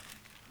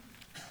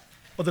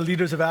Well, the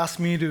leaders have asked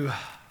me to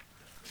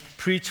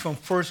preach from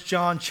 1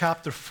 John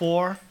chapter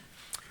 4,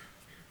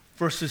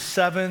 verses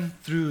 7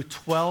 through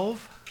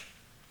 12.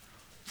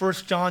 1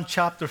 John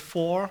chapter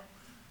 4,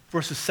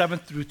 verses 7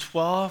 through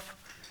 12.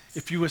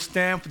 If you would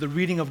stand for the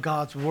reading of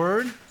God's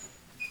word.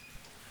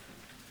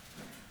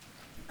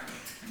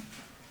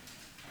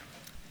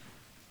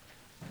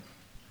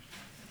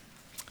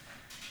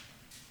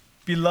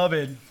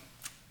 Beloved,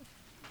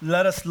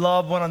 let us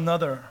love one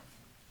another,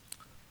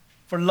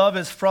 for love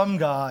is from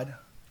God,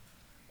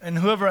 and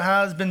whoever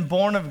has been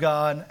born of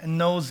God and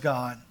knows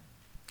God.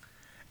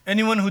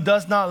 Anyone who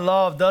does not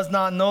love does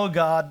not know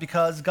God,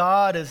 because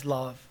God is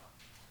love.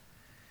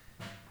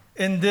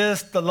 In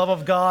this, the love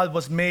of God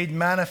was made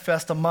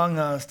manifest among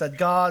us, that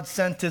God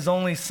sent his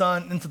only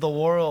Son into the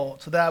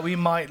world so that we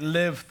might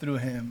live through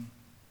him.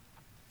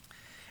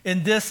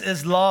 In this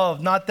is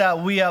love, not that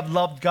we have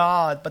loved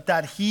God, but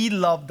that he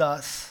loved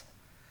us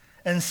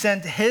and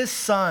sent his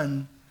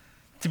Son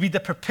to be the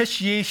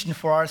propitiation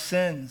for our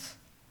sins.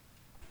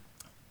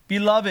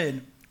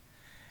 Beloved,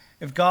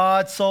 if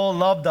God so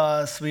loved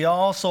us, we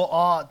also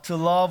ought to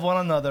love one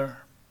another.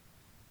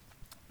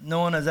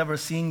 No one has ever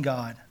seen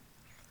God.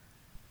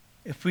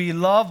 If we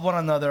love one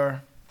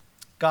another,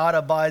 God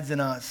abides in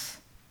us,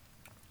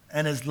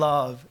 and his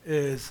love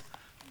is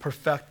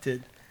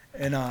perfected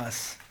in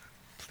us.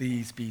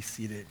 Please be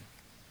seated.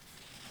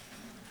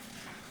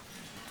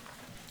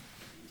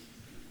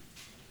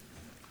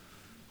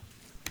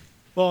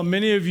 Well,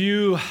 many of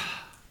you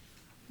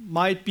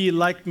might be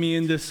like me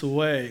in this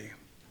way,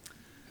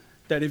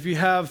 that if you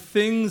have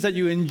things that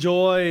you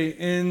enjoy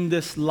in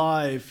this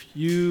life,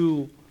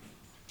 you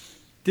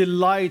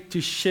delight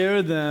to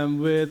share them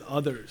with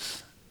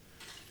others.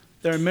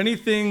 There are many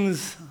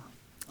things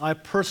I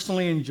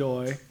personally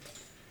enjoy,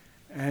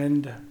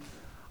 and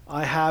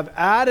I have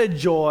added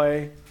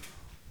joy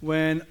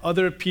when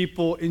other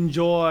people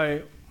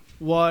enjoy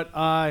what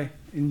I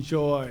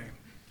enjoy.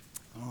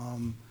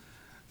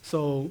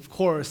 So, of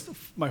course,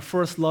 my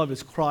first love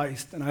is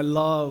Christ, and I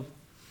love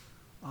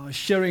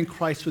sharing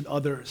Christ with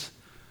others.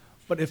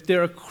 But if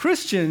they're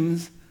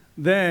Christians,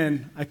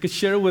 then I could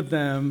share with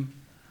them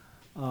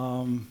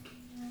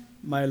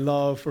my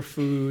love for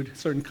food,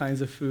 certain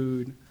kinds of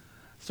food,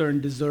 certain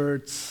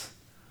desserts,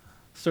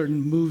 certain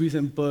movies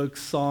and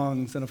books,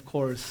 songs, and of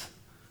course,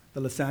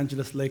 the Los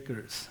Angeles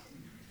Lakers,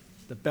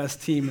 the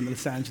best team in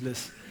Los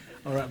Angeles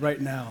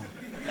right now.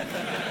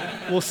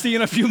 We'll see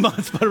in a few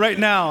months, but right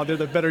now, they're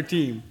the better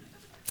team.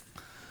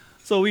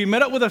 So we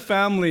met up with a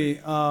family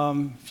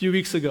a few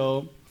weeks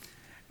ago,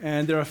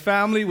 and they're a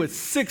family with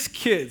 6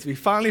 kids. We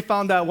finally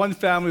found out one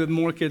family with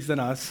more kids than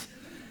us,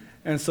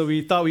 and so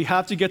we thought we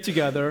have to get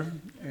together,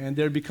 and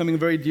they're becoming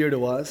very dear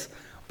to us.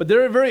 But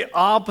they're very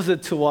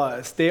opposite to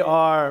us. They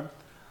are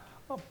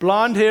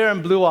blonde hair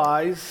and blue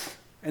eyes,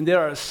 and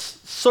they're a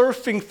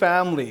surfing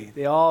family.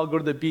 They all go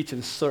to the beach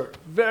and surf.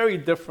 Very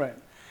different.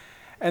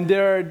 And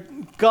they're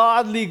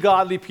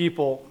godly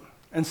people,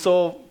 and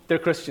so they're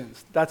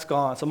Christians. That's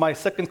gone. So my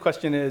second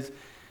question is,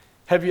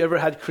 have you ever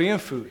had Korean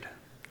food?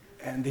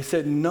 And they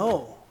said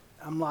no.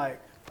 I'm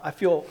like, I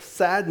feel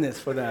sadness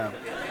for them.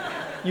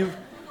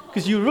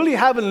 Because you really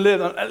haven't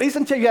lived, at least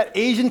until you had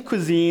Asian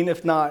cuisine,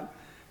 if not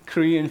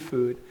Korean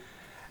food.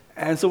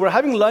 And so we're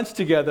having lunch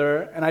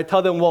together, and I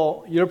tell them,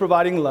 well, you're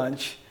providing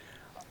lunch.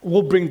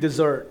 We'll bring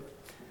dessert.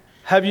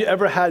 Have you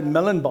ever had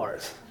melon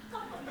bars?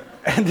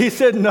 And they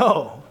said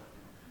no.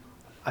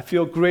 I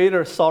feel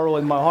greater sorrow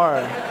in my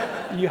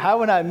heart. You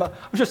haven't had,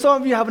 I'm sure some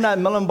of you haven't had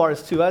melon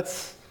bars too.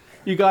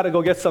 You got to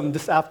go get some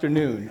this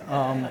afternoon.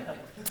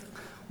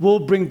 We'll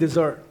bring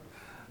dessert.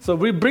 So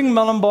we bring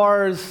melon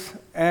bars,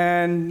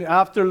 and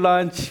after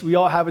lunch, we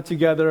all have it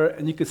together,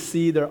 and you could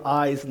see their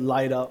eyes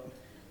light up.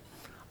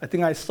 I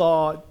think I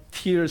saw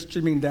tears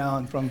streaming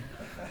down from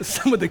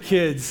some of the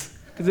kids,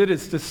 because it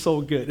is just so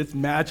good. It's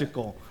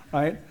magical,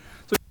 right?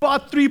 So we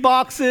bought 3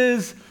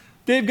 boxes.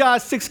 They've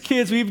got 6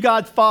 kids. We've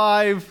got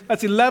 5.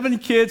 That's 11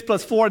 kids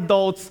plus 4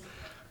 adults.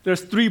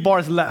 There's 3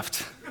 bars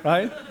left,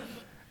 right?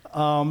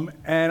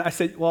 And I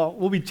said, well,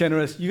 we'll be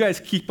generous. You guys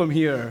keep them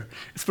here.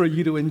 It's for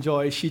you to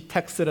enjoy. She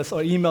texted us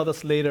or emailed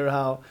us later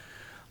how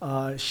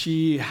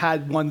she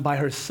had one by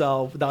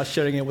herself without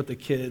sharing it with the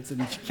kids,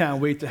 and she can't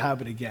wait to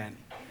have it again.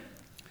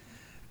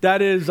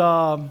 That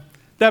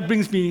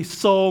brings me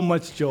so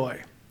much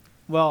joy.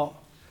 Well,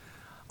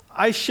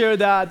 I share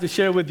that to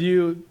share with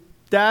you.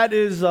 That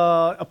is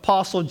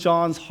Apostle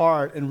John's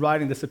heart in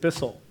writing this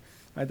epistle.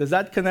 Right? Does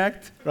that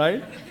connect,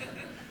 right?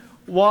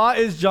 Why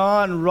is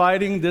John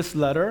writing this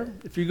letter?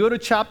 If you go to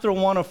chapter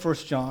 1 of 1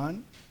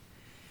 John,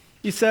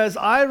 he says,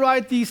 I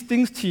write these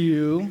things to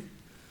you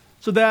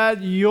so that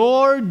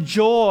our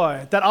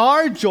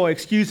joy,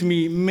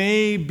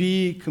 may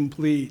be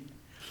complete.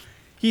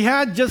 He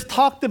had just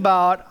talked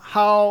about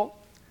how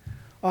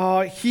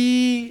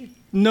he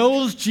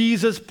knows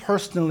Jesus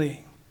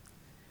personally.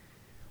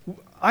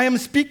 I am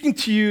speaking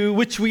to you,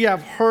 which we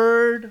have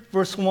heard,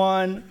 verse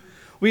 1.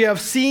 We have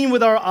seen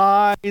with our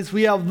eyes.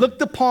 We have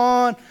looked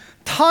upon,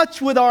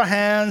 touched with our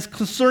hands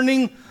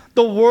concerning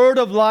the word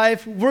of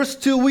life. Verse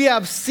 2, we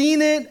have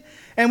seen it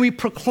and we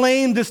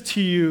proclaim this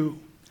to you.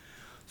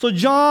 So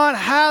John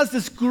has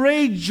this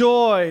great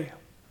joy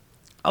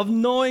of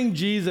knowing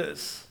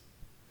Jesus,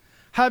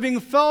 having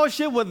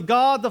fellowship with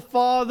God the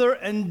Father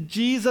and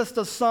Jesus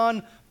the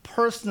Son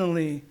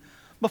personally.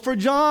 But for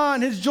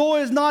John, his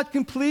joy is not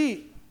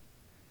complete.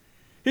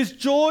 His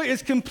joy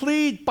is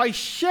complete by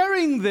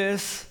sharing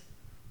this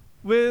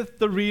with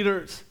the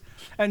readers.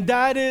 And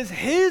that is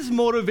his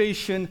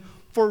motivation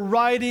for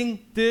writing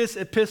this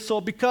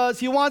epistle, because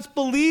he wants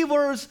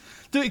believers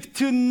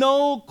to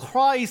know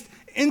Christ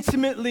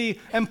intimately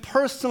and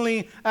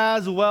personally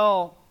as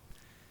well.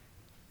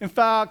 In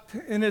fact,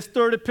 in his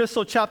third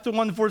epistle, chapter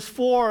 1, verse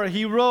 4,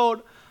 he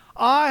wrote,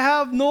 I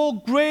have no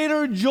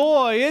greater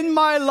joy in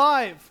my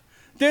life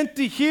than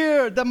to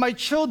hear that my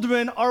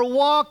children are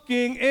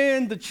walking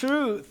in the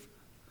truth.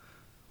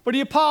 For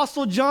the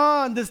Apostle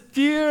John, this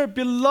dear,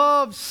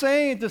 beloved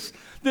saint,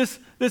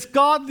 this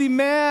godly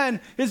man,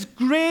 his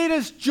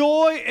greatest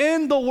joy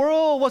in the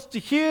world was to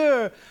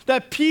hear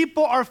that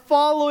people are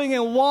following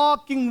and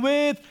walking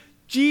with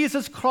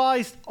Jesus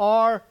Christ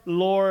our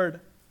Lord.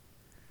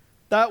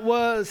 That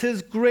was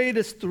his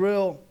greatest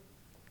thrill.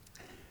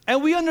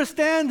 And we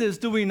understand this,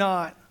 do we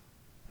not?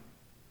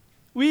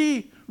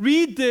 We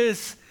read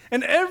this,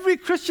 and every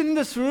Christian in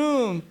this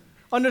room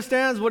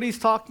understands what he's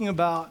talking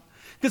about,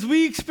 because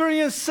we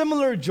experience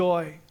similar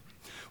joy.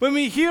 When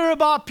we hear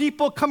about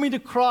people coming to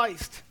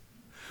Christ,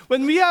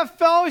 when we have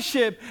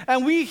fellowship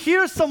and we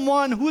hear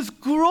someone who's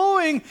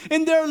growing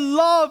in their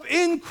love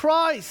in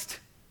Christ,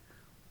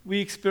 we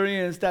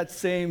experience that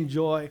same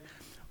joy.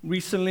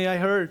 Recently, I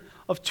heard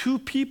of two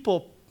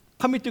people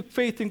coming to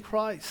faith in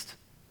Christ.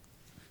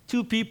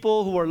 Two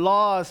people who were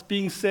lost,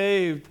 being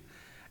saved.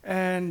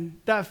 And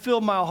that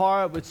filled my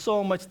heart with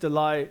so much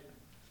delight,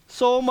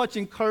 so much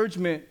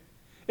encouragement.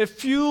 It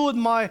fueled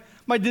my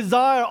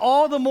desire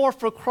all the more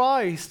for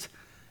Christ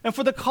and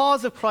for the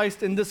cause of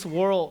Christ in this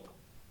world.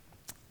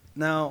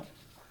 Now,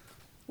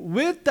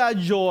 with that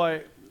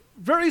joy,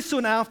 very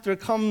soon after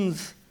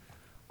comes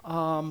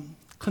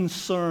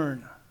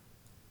concern.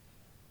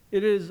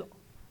 It is,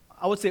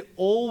 I would say,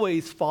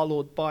 always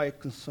followed by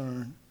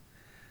concern.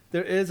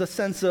 There is a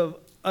sense of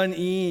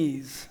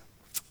unease,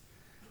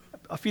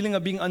 a feeling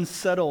of being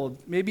unsettled,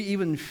 maybe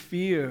even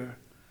fear,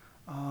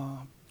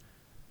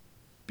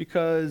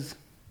 because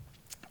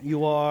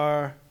you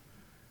are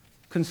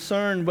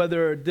concerned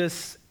whether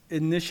this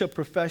initial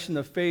profession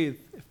of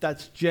faith, if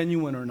that's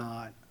genuine or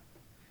not,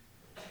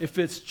 if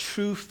it's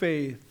true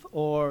faith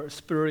or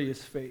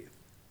spurious faith,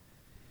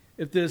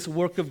 if this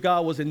work of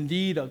God was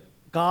indeed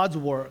God's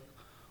work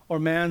or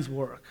man's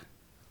work,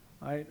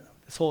 right?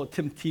 This whole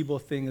Tim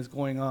Tebow thing is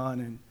going on,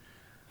 and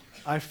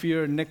I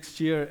fear next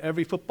year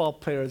every football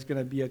player is going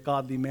to be a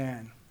godly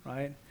man,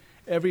 right?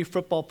 Every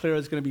football player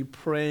is going to be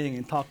praying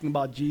and talking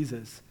about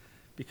Jesus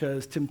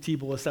because Tim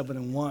Tebow was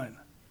 7-1.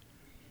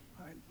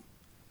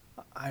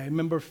 I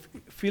remember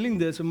feeling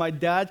this when my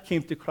dad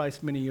came to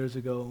Christ many years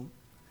ago.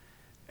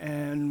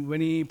 And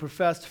when he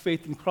professed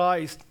faith in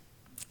Christ,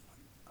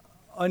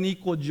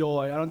 unequal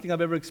joy. I don't think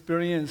I've ever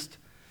experienced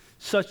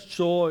such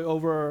joy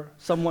over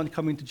someone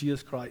coming to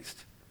Jesus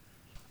Christ.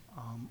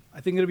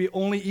 I think it'll be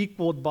only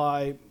equaled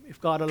by if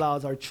God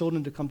allows our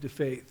children to come to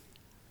faith.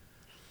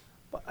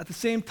 But at the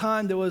same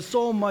time, there was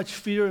so much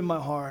fear in my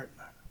heart.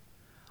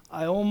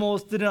 I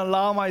almost didn't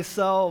allow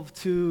myself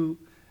to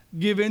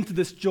give in to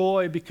this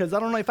joy because I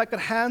don't know if I could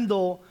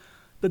handle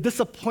the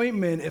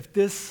disappointment if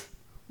this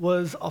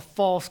was a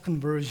false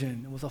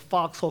conversion. It was a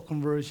foxhole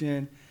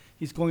conversion.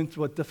 He's going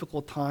through a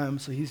difficult time,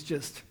 so he's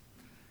just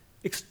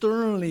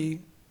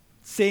externally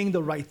saying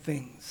the right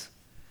things.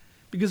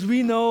 Because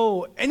we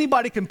know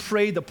anybody can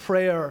pray the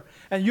prayer,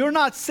 and you're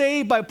not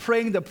saved by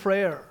praying the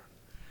prayer.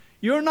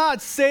 You're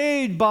not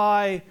saved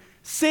by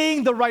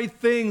saying the right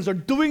things or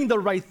doing the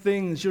right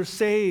things. You're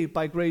saved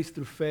by grace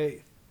through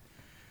faith.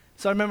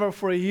 So I remember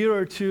for a year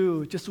or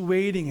two just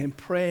waiting and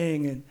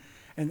praying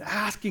and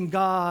asking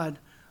God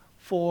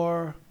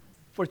for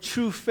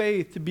true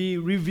faith to be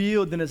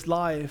revealed in his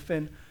life.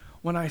 And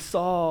when I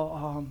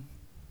saw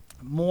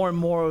more and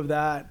more of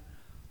that,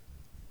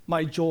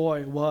 my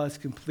joy was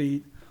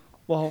complete.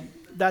 Well,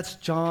 that's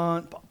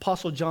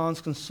Apostle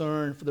John's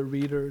concern for the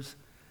readers,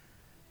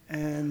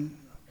 and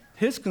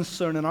his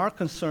concern and our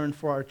concern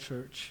for our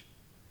church.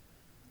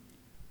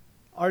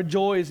 Our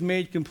joy is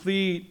made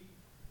complete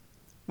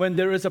when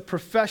there is a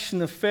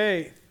profession of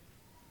faith,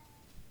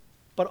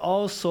 but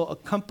also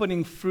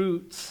accompanying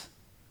fruits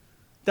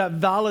that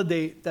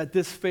validate that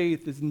this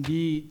faith is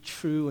indeed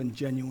true and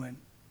genuine.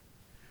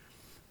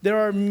 There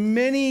are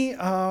many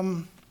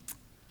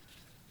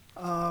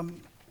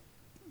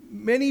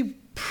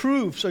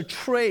proofs or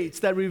traits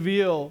that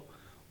reveal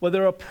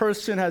whether a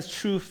person has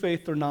true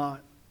faith or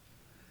not.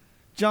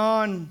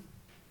 John,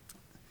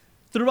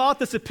 throughout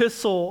this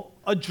epistle,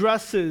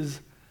 addresses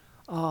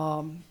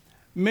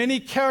many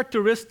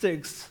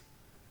characteristics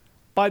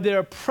by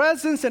their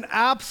presence and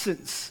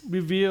absence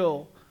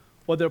reveal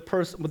whether a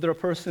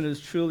person is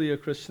truly a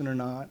Christian or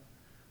not.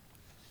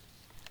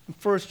 In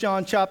 1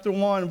 John chapter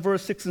 1,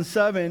 verse 6 and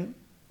 7,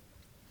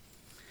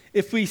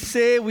 If we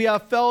say we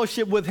have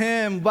fellowship with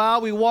him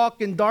while we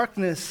walk in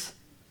darkness,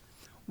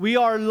 we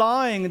are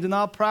lying and do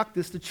not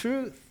practice the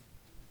truth.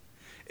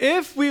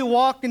 If we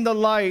walk in the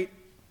light,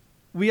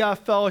 we have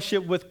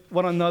fellowship with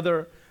one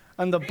another,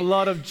 and the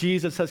blood of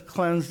Jesus has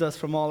cleansed us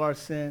from all our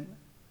sin.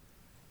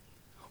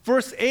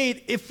 Verse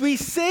 8, if we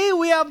say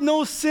we have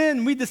no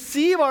sin, we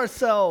deceive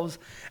ourselves,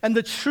 and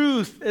the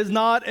truth is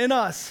not in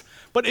us.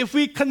 But if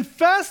we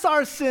confess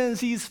our sins,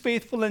 he is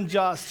faithful and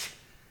just.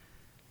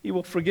 He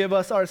will forgive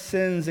us our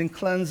sins and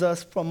cleanse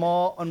us from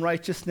all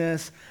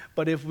unrighteousness.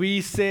 But if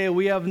we say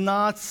we have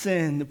not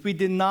sinned, if we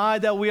deny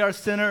that we are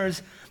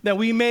sinners, then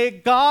we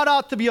make God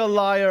out to be a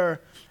liar,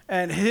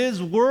 and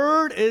his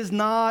word is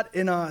not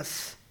in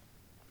us.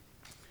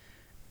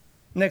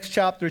 Next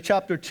chapter,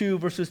 chapter 2,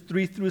 verses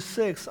 3 through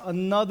 6,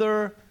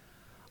 another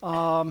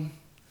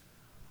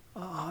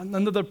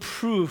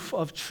proof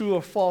of true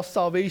or false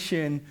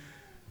salvation.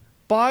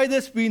 By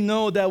this we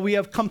know that we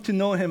have come to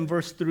know him,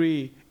 verse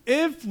 3,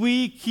 if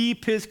we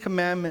keep his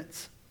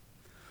commandments.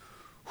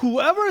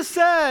 Whoever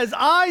says,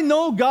 I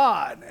know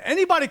God,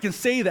 anybody can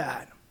say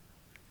that.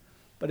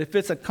 But if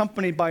it's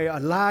accompanied by a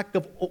lack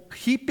of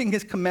keeping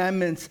his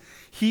commandments,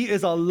 he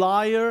is a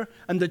liar,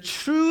 and the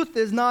truth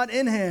is not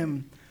in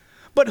him.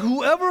 But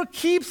whoever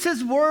keeps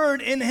his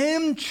word, in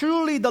him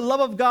truly the love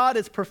of God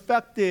is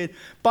perfected.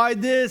 By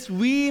this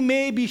we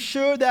may be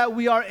sure that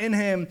we are in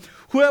him.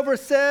 Whoever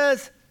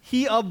says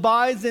he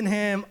abides in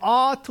him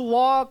ought to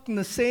walk in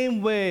the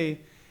same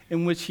way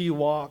in which he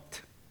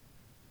walked.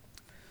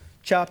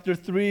 Chapter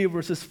 3,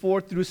 verses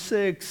 4 through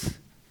 6.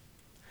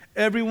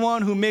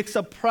 Everyone who makes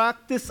a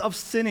practice of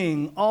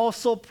sinning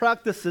also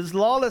practices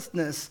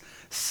lawlessness.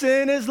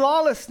 Sin is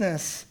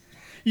lawlessness.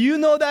 You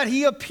know that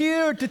he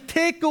appeared to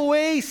take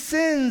away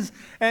sins,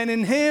 and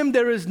in him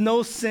there is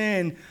no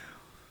sin.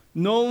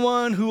 No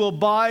one who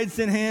abides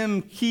in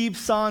him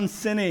keeps on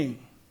sinning.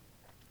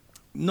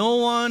 No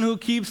one who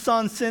keeps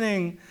on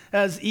sinning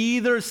has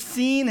either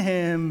seen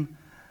him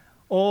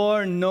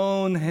or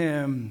known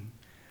him.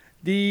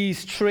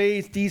 These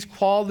traits, these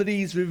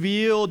qualities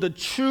reveal the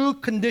true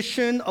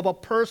condition of a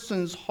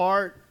person's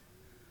heart.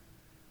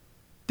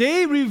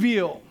 They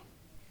reveal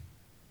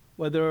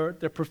whether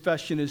their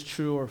profession is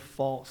true or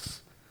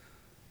false.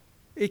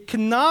 It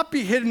cannot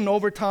be hidden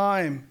over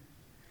time.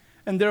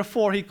 And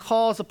therefore, he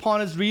calls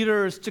upon his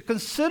readers to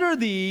consider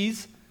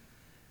these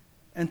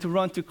and to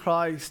run to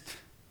Christ,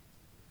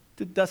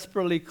 to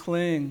desperately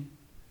cling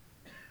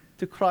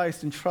to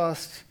Christ and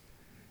trust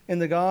in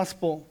the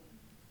gospel.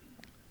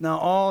 Now,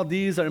 all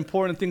these are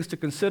important things to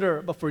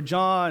consider, but for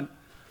John,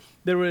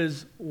 there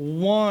is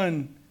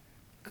one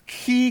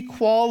key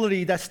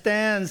quality that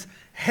stands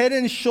head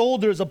and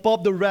shoulders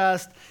above the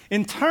rest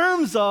in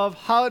terms of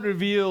how it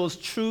reveals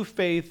true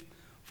faith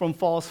from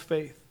false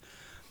faith.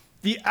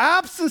 The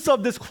absence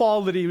of this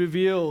quality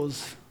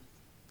reveals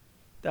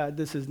that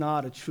this is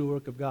not a true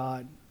work of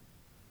God.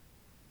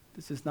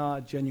 This is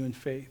not genuine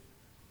faith.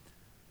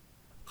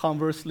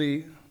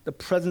 Conversely, the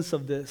presence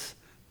of this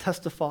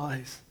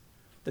testifies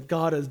that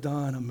God has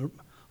done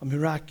a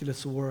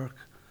miraculous work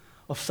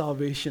of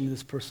salvation in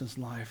this person's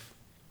life.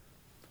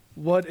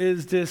 What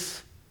is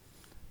this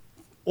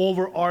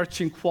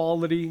overarching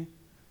quality,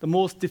 the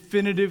most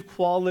definitive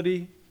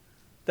quality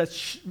that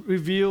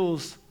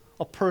reveals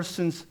a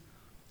person's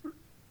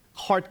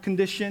heart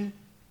condition?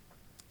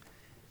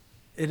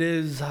 It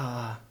is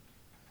the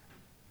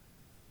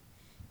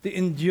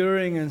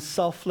enduring and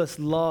selfless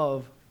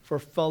love for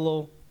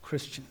fellow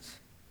Christians.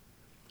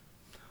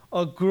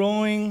 A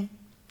growing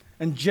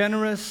and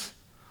generous,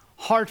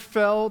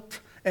 heartfelt,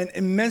 and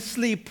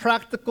immensely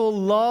practical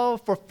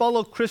love for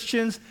fellow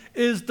Christians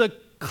is the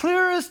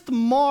clearest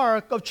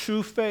mark of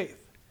true faith.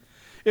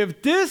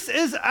 If this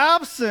is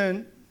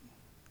absent,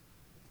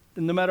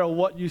 then no matter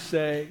what you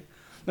say,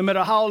 no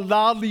matter how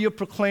loudly you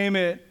proclaim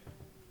it,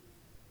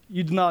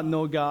 you do not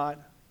know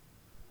God.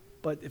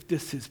 But if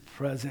this is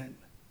present,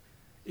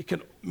 it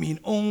can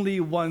mean only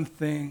one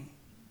thing.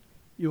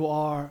 You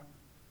are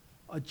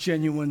a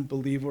genuine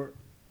believer.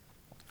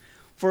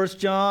 1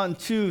 John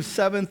 2,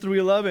 7 through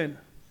 11.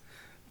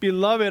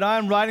 Beloved, I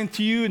am writing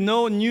to you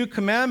no new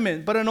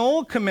commandment, but an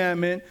old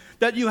commandment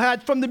that you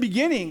had from the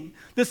beginning.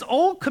 This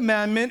old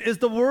commandment is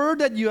the word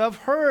that you have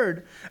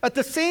heard. At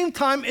the same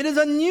time, it is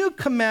a new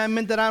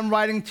commandment that I'm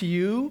writing to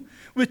you,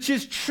 which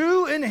is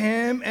true in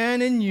him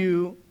and in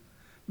you,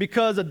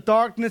 because the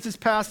darkness is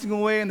passing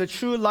away and the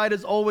true light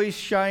is always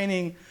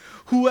shining.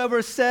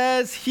 Whoever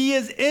says he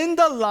is in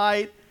the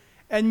light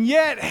and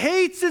yet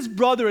hates his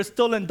brother is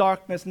still in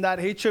darkness. And that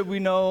hatred, we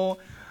know,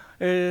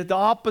 the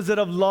opposite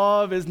of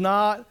love is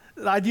not,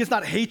 the idea is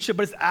not hatred,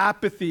 but it's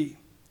apathy.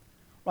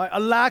 Right? A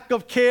lack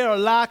of care, a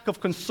lack of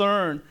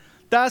concern.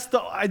 That's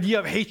the idea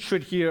of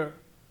hatred here.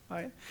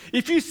 Right?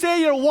 If you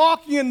say you're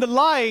walking in the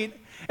light,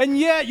 and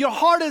yet your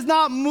heart is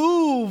not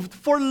moved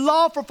for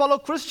love for fellow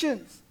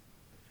Christians,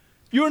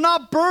 you're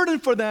not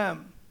burdened for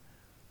them.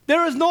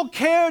 There is no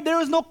care,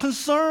 there is no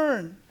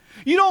concern.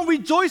 You don't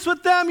rejoice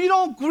with them, you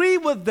don't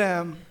grieve with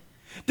them.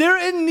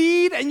 They're in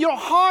need, and your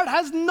heart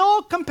has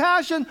no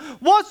compassion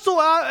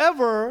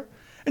whatsoever.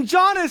 And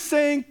John is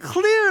saying,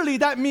 clearly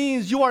that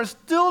means you are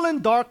still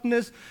in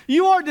darkness,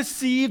 you are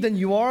deceived, and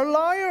you are a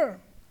liar.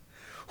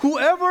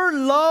 Whoever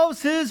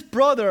loves his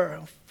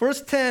brother,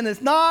 verse 10,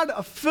 is not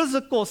a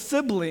physical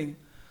sibling,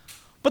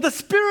 but the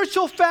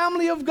spiritual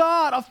family of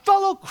God, a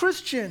fellow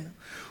Christian.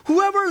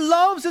 Whoever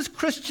loves his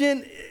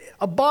Christian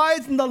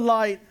abides in the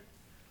light,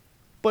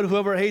 but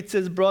whoever hates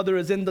his brother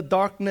is in the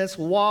darkness,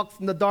 walks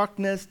in the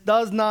darkness,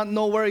 does not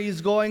know where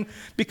he's going,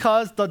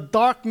 because the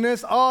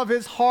darkness of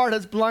his heart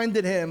has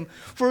blinded him.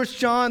 1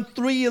 John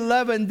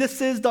 3:11,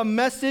 this is the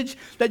message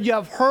that you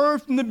have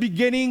heard from the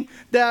beginning,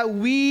 that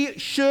we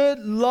should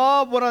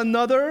love one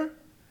another.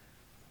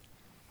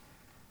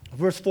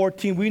 Verse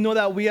 14, we know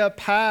that we have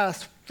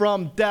passed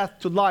from death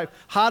to life.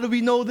 How do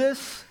we know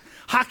this?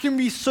 How can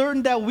we be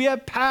certain that we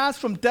have passed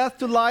from death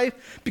to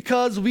life?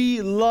 Because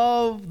we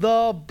love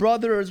the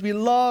brothers. We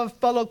love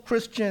fellow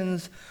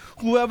Christians.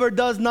 Whoever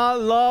does not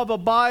love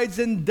abides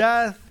in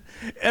death.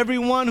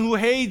 Everyone who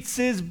hates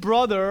his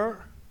brother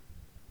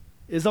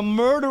is a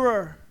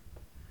murderer.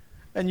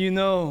 And you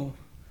know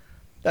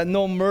that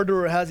no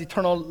murderer has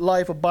eternal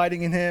life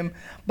abiding in him.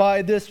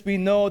 By this we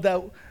know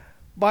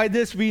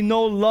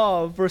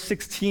love, verse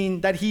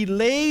 16, that he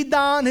laid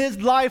down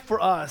his life for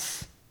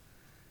us.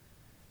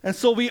 And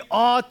so we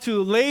ought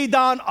to lay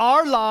down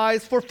our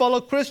lives for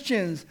fellow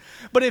Christians.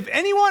 But if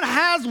anyone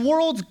has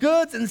world's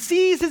goods and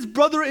sees his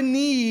brother in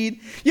need,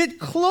 yet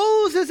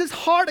closes his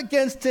heart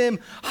against him,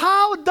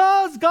 how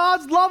does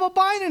God's love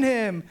abide in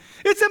him?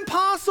 It's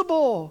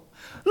impossible.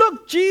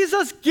 Look,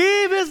 Jesus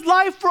gave his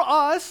life for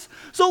us,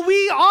 so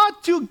we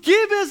ought to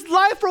give his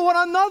life for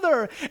one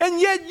another. And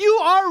yet you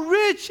are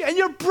rich, and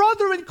your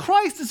brother in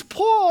Christ is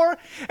poor,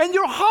 and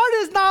your heart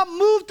is not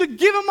moved to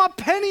give him a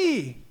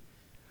penny.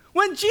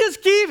 When Jesus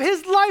gave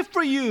his life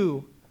for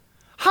you,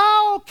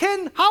 how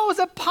is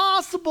it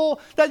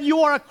possible that you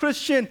are a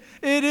Christian?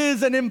 It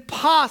is an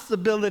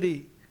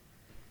impossibility.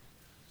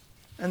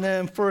 And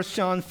then 1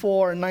 John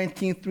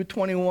 4:19 through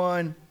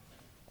 21.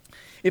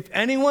 If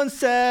anyone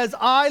says,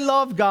 I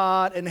love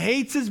God, and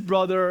hates his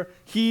brother,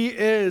 he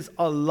is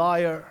a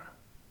liar.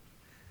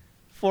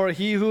 For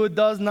he who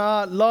does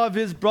not love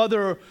his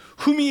brother,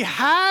 whom he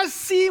has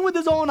seen with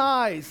his own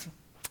eyes,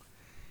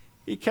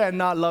 he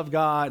cannot love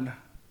God,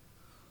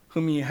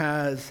 whom he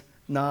has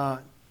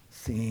not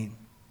seen.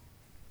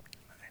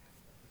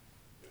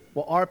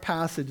 Well, our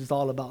passage is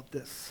all about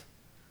this,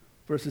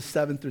 verses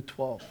 7 through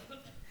 12.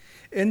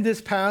 In this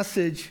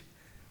passage,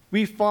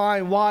 we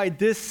find why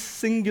this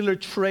singular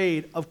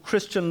trait of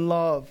Christian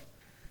love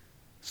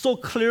so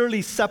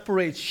clearly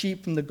separates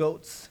sheep from the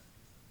goats.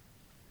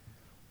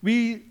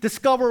 We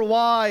discover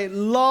why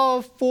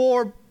love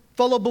for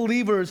fellow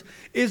believers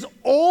is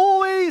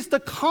always the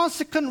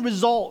consequent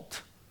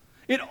result.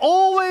 It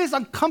always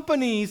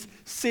accompanies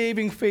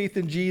saving faith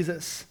in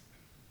Jesus.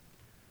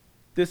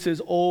 This is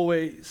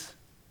always,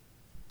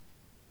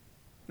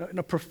 in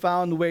a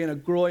profound way, in a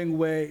growing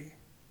way,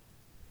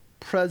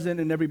 present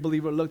in every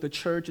believer. Look, the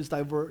church is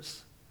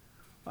diverse,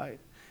 right?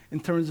 In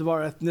terms of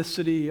our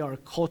ethnicity, our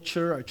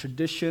culture, our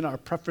tradition, our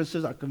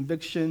preferences, our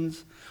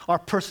convictions, our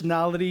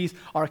personalities,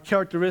 our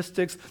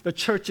characteristics, the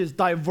church is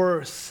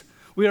diverse.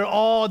 We are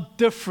all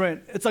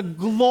different. It's a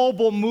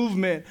global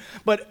movement.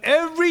 But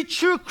every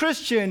true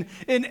Christian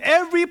in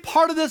every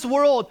part of this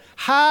world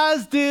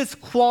has this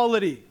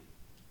quality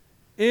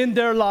in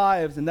their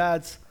lives, and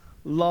that's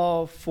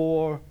love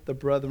for the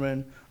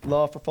brethren,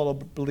 love for fellow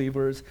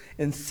believers.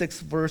 In 6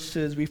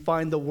 verses, we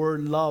find the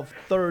word love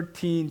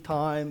 13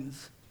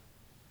 times.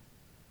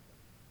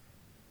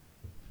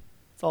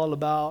 It's all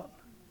about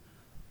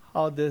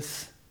how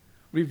this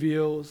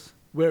reveals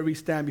where we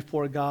stand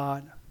before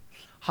God.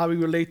 How we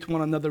relate to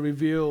one another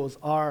reveals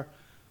our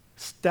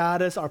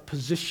status, our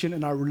position,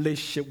 and our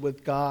relationship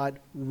with God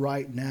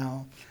right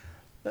now.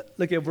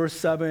 Look at verse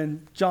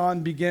 7. John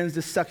begins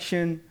this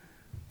section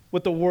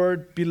with the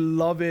word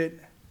beloved.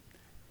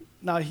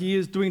 Now, he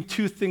is doing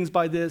 2 things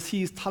by this.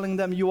 He's telling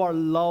them you are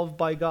loved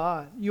by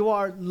God. You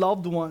are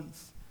loved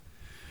ones.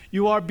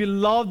 You are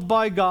beloved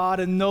by God,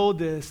 and know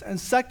this. And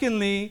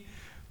secondly,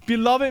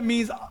 beloved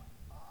means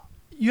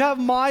you have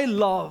my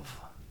love.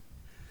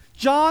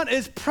 John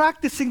is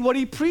practicing what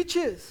he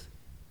preaches.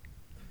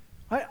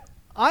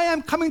 I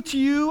am coming to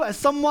you as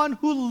someone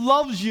who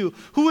loves you,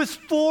 who is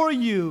for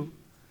you,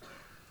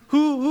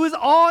 who is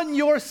on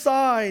your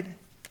side.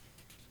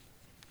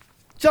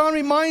 John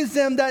reminds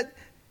them that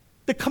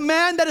the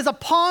command that is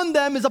upon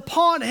them is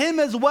upon him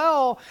as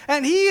well,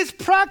 and he is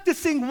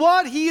practicing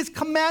what he is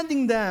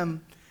commanding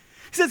them.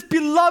 He says,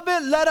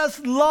 beloved, let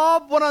us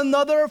love one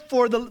another,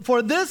 for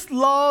this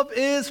love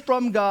is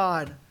from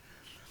God.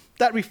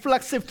 That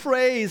reflexive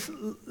phrase,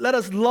 let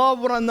us love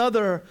one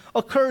another,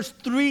 occurs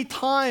 3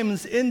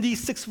 times in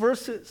these 6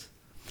 verses.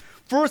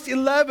 Verse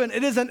 11,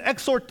 it is an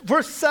exhort.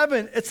 Verse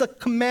 7, it's a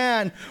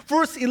command.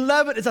 Verse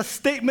 11 is a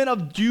statement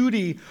of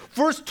duty.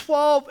 Verse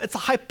 12, it's a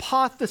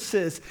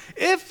hypothesis.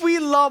 If we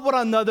love one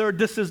another,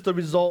 this is the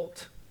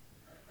result.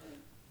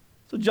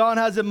 So John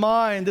has in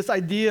mind this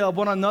idea of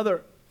one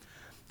another.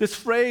 This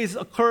phrase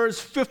occurs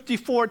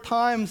 54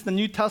 times in the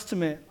New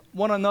Testament,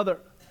 one another.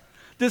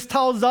 This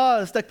tells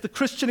us that the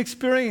Christian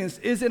experience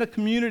is in a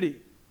community.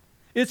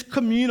 It's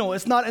communal,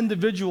 it's not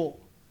individual.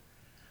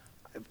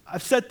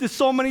 I've said this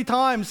so many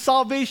times,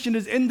 salvation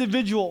is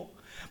individual,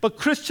 but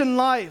Christian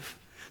life,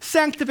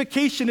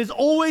 sanctification is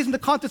always in the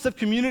context of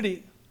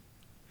community.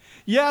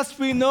 Yes,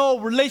 we know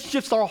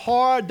relationships are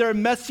hard, they're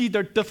messy,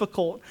 they're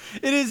difficult.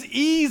 It is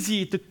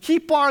easy to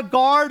keep our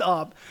guard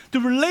up, to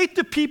relate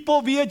to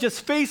people via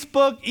just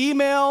Facebook,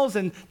 emails,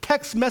 and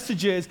text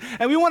messages.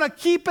 And we want to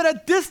keep it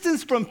at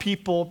distance from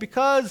people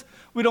because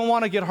we don't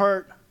want to get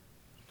hurt.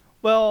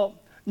 Well,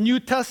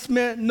 New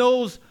Testament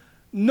knows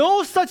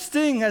no such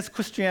thing as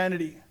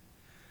Christianity.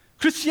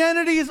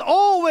 Christianity is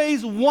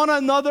always one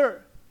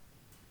another.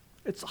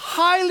 It's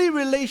highly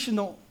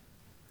relational.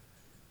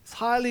 It's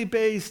highly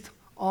based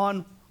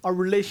on our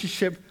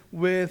relationship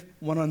with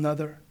one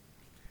another.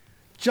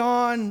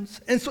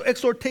 John's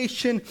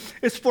exhortation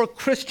is for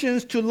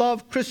Christians to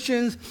love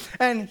Christians,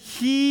 and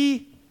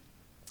he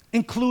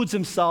includes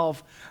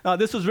himself.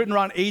 This was written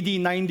around AD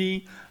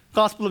 90.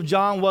 Gospel of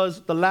John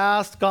was the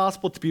last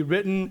gospel to be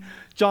written.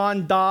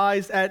 John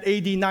dies at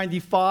AD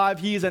 95.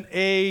 He's an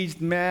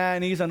aged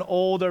man. He's an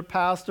older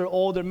pastor,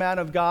 older man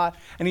of God.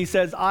 And he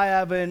says, I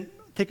haven't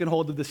taken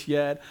hold of this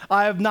yet.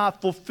 I have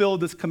not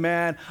fulfilled this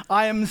command.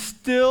 I am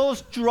still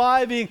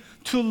striving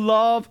to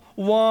love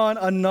one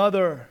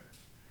another.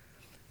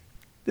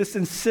 This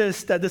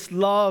insists that this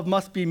love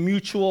must be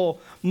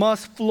mutual,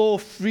 must flow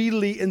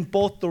freely in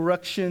both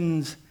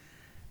directions.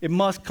 It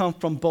must come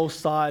from both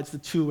sides, the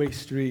two-way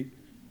street.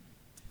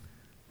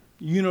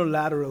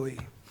 Unilaterally.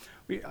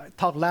 I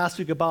talked last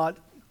week about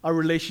our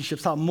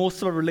relationships, how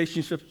most of our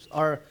relationships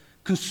are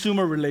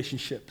consumer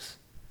relationships.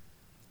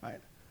 Right?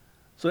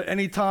 So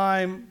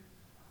anytime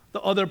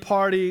the other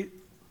party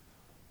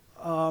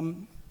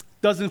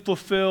doesn't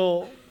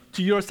fulfill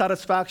to your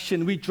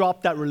satisfaction, we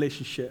drop that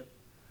relationship.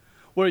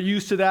 We're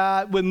used to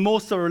that with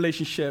most of our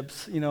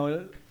relationships. You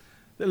know,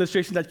 the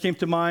illustration that came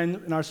to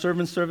mind in our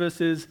servant service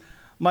is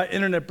my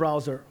internet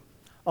browser.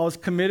 I was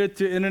committed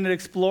to Internet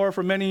Explorer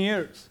for many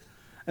years.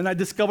 And I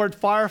discovered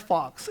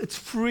Firefox. It's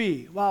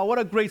free. Wow, what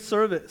a great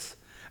service.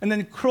 And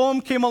then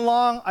Chrome came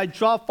along. I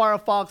dropped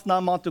Firefox, now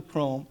I'm on to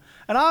Chrome.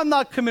 And I'm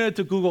not committed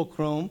to Google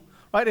Chrome.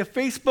 Right? If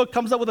Facebook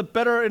comes up with a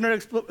better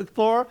Internet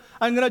Explorer,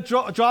 I'm going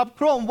to drop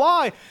Chrome.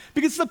 Why?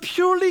 Because it's a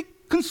purely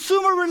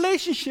consumer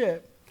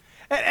relationship.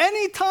 At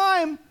any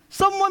time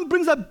someone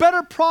brings a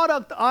better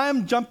product, I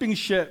am jumping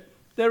ship.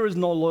 There is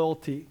no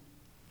loyalty.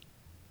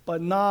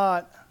 But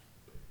not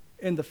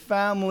in the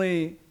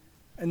family,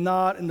 and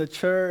not in the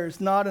church,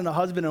 not in a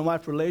husband and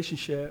wife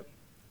relationship.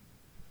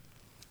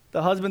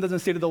 The husband doesn't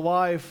say to the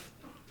wife,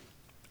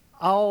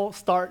 I'll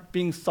start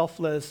being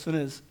selfless as soon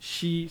as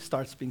she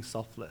starts being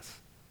selfless.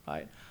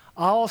 Right?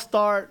 I'll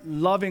start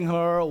loving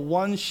her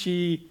once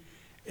she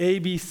A,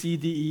 B, C,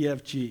 D, E,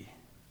 F, G.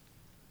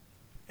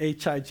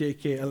 H, I, J,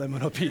 K, L, M,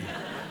 N, O, P.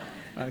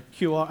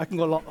 Q, R, I can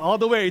go all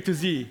the way to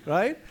Z,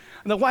 right?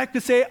 And the wife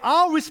could say,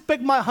 I'll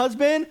respect my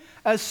husband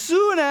as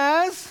soon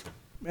as,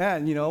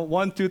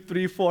 1, 2,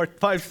 3, 4,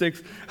 5,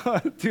 6,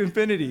 to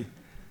infinity,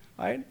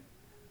 right?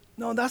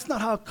 No, that's not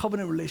how a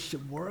covenant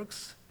relationship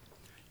works.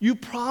 You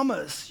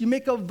promise, you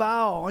make a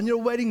vow on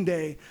your wedding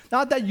day.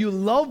 Not that you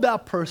love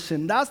that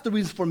person, that's the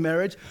reason for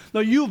marriage.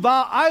 No, you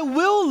vow, I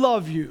will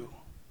love you.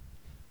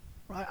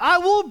 Right? I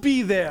will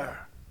be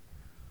there.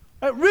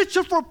 Right? Rich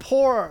or for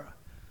poor,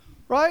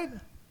 right?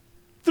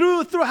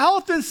 Through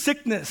health and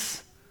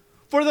sickness.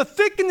 For the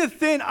thick and the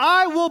thin,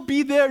 I will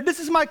be there. This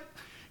is my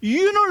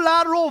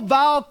unilateral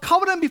vow,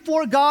 covenant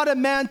before God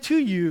and man to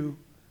you,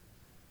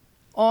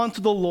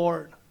 unto the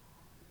Lord.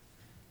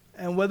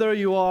 And whether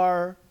you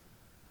are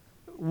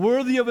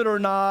worthy of it or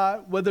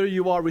not, whether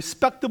you are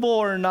respectable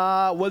or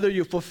not, whether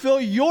you fulfill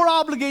your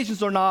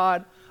obligations or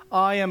not,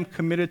 I am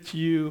committed to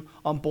you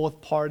on both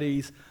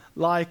parties.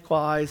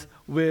 Likewise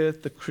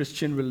with the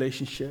Christian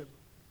relationship.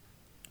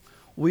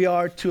 We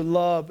are to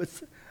love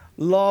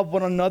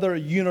one another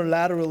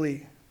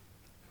unilaterally.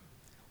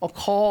 A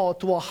call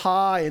to a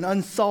high and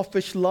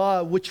unselfish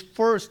love which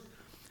first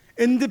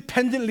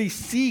independently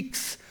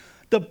seeks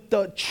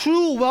the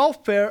true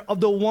welfare of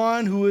the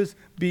one who is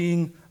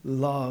being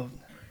loved.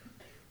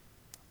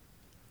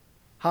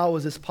 How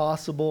is this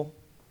possible?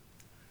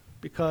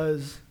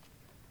 Because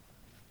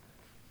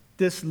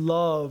this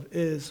love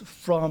is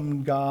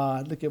from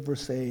God. Look at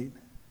verse 8.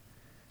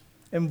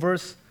 In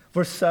verse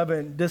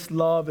 7, this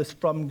love is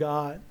from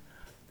God.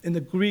 In the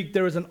Greek,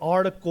 there is an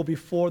article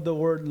before the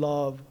word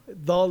love.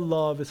 The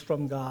love is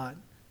from God.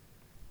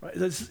 Right?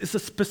 It's a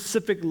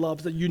specific love.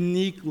 It's a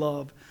unique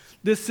love.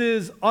 This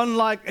is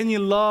unlike any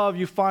love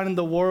you find in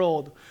the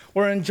world.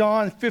 Or in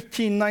John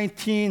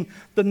 15:19,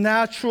 the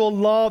natural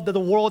love that the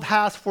world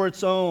has for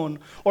its own.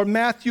 Or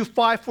Matthew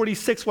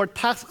 5:46, where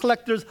tax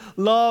collectors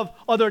love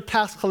other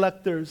tax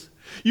collectors.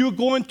 You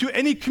go into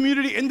any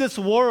community in this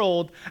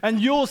world, and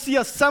you'll see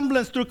a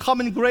semblance through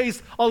common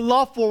grace, a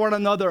love for one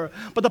another.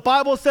 But the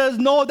Bible says,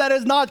 no, that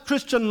is not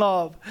Christian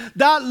love.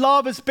 That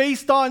love is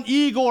based on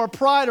ego or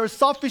pride or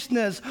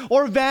selfishness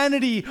or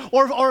vanity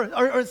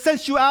or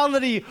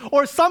sensuality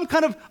or some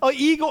kind of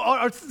ego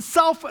or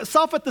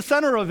self at the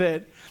center of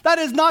it. That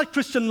is not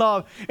Christian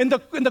love. In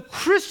the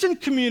Christian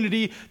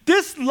community,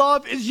 this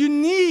love is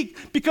unique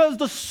because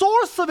the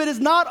source of it is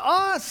not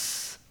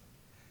us.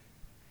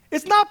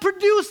 It's not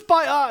produced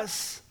by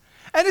us.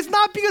 And it's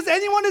not because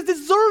anyone is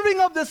deserving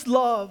of this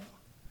love.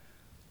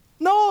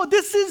 No,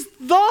 this is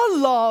the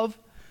love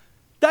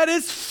that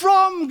is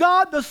from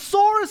God. The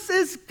source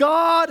is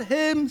God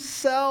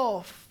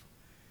Himself.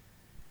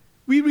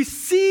 We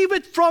receive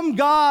it from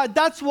God.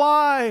 That's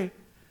why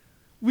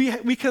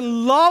we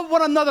can love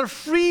one another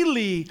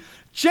freely,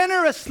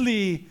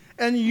 generously,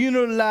 and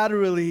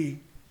unilaterally.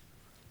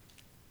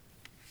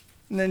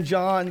 And then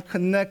John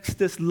connects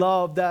this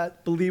love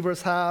that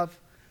believers have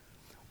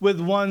with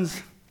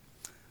one's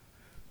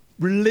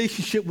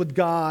relationship with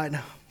God.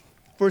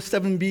 Verse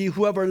 7b,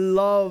 whoever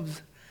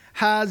loves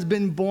has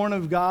been born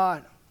of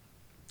God.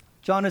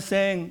 John is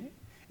saying,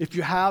 if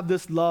you have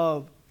this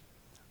love,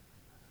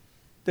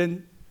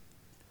 then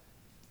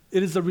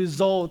it is a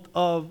result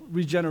of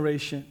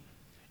regeneration.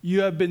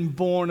 You have been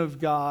born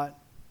of God.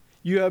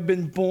 You have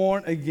been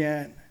born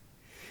again.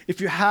 If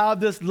you have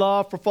this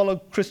love for fellow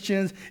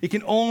Christians, it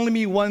can only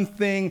mean one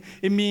thing.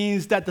 It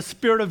means that the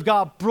Spirit of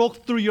God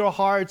broke through your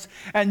hearts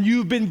and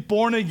you've been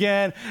born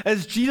again.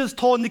 As Jesus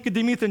told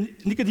Nicodemus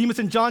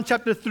in John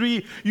chapter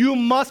 3, you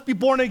must be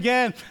born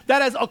again.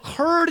 That has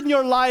occurred in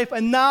your life,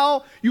 and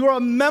now you are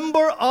a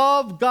member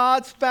of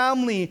God's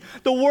family.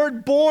 The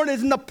word born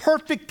is in the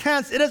perfect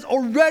tense. It has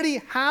already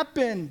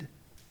happened.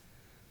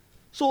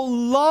 So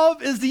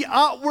love is the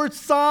outward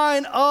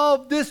sign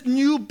of this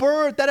new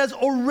birth that has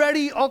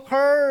already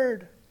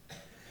occurred.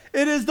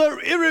 It is the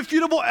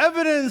irrefutable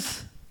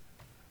evidence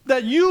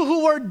that you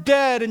who were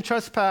dead in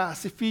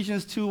trespass,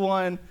 Ephesians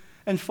 2:1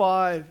 and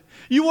 5.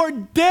 You were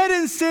dead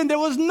in sin. There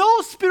was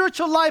no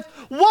spiritual life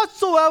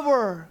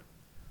whatsoever.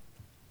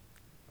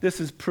 This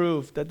is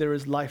proof that there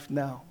is life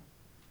now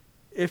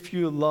if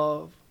you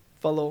love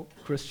fellow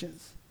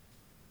Christians.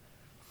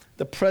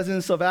 The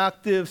presence of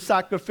active,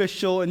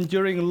 sacrificial,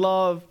 enduring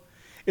love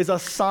is a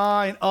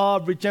sign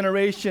of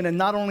regeneration. And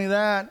not only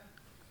that,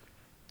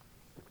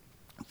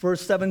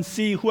 verse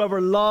 7c,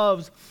 whoever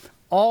loves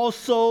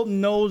also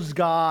knows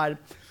God.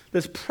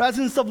 This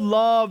presence of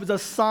love is a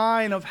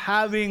sign of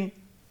having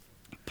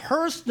a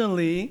personal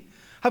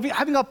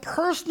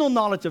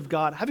knowledge of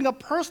God, having a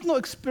personal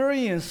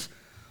experience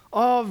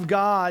of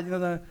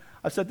God.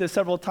 I've said this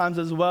several times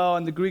as well.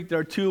 In the Greek, there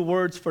are two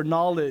words for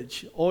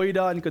knowledge,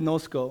 oida and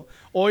gnosko.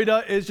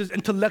 Oida is just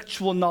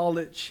intellectual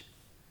knowledge,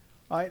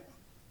 right?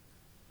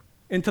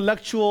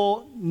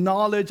 Intellectual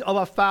knowledge of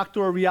a fact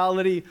or a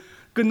reality.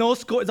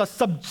 Gnosko is a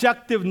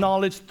subjective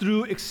knowledge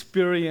through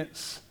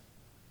experience.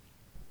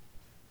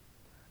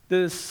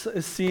 This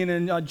is seen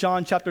in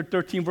John chapter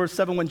 13, verse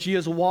 7, when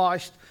Jesus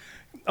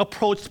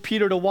approached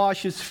Peter to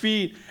wash his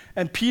feet.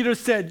 And Peter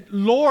said,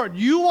 Lord,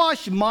 you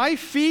wash my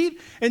feet?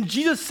 And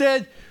Jesus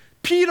said,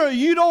 Peter,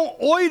 you don't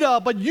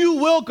oida, but you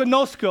will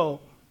gnosko.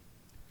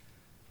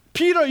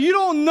 Peter, you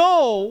don't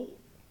know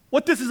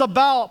what this is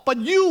about, but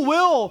you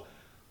will,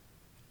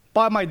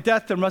 by my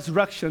death and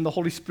resurrection, the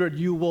Holy Spirit,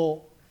 you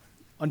will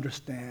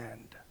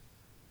understand.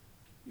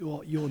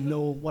 You'll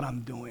know what I'm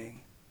doing.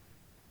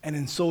 And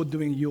in so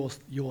doing, you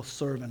will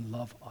serve and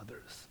love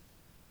others.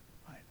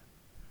 Right?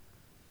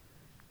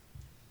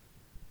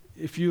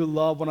 If you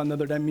love one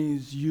another, that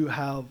means you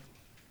have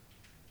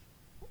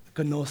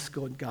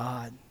gnosko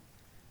God.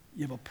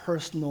 You have a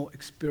personal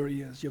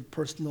experience. You have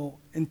personal,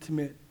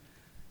 intimate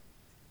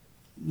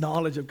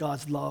knowledge of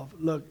God's love.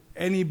 Look,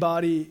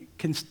 anybody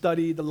can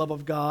study the love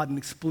of God and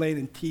explain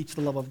and teach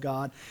the love of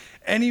God.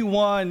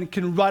 Anyone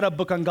can write a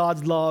book on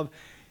God's love.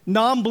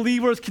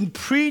 Non-believers can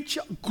preach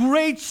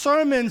great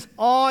sermons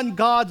on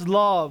God's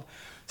love.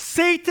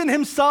 Satan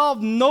himself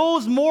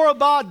knows more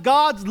about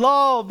God's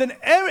love than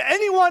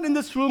anyone in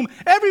this room,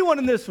 everyone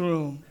in this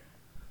room.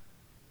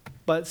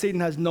 But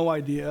Satan has no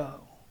idea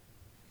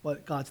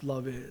what God's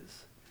love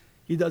is.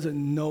 He doesn't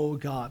know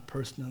God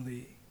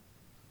personally.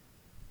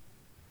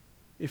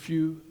 If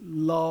you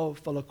love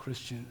fellow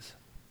Christians,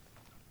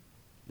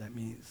 that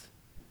means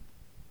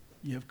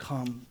you have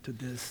come to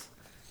this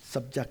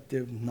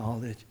subjective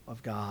knowledge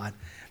of God.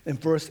 In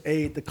verse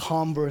 8, the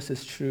converse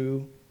is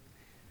true.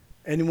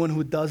 Anyone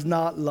who does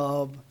not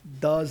love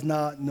does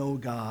not know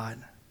God.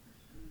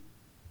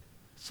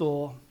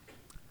 So,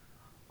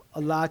 a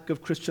lack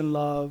of Christian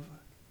love,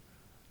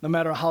 no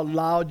matter how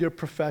loud your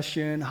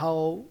profession,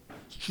 how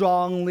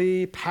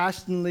strongly,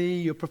 passionately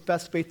you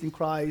profess faith in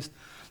Christ,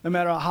 no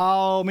matter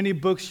how many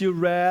books you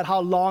read,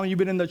 how long you've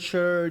been in the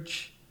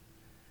church,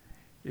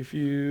 if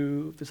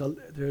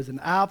there's an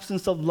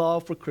absence of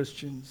love for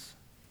Christians,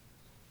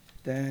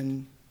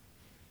 then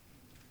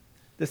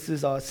this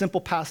is a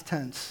simple past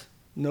tense,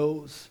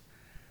 knows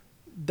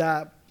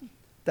that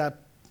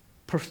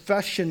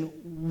profession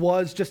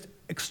was just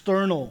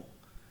external.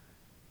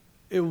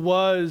 It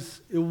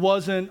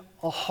wasn't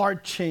a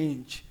heart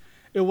change.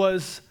 It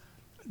was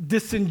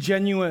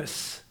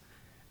disingenuous.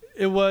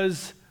 It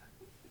was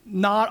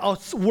not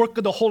a work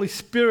of the Holy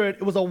Spirit.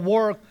 It was a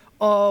work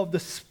of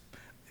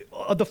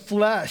the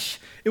flesh.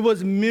 It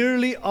was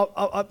merely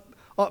a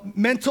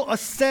mental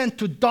assent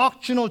to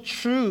doctrinal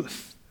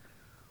truth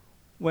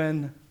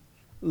when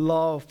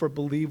love for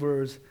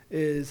believers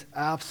is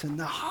absent.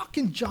 Now, how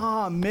can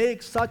John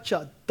make such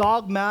a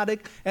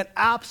dogmatic and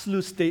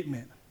absolute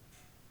statement?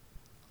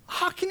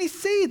 How can he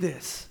say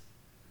this?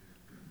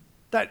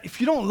 That if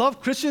you don't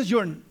love Christians,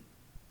 you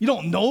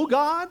don't know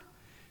God?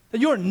 That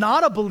you're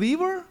not a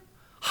believer?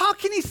 How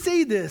can he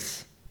say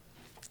this?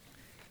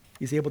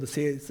 He's able to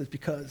say this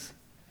because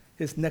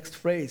his next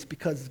phrase,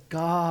 because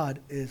God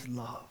is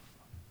love.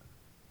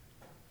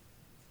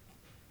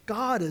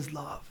 God is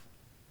love.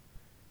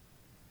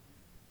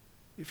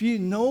 If you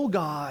know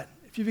God,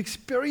 if you've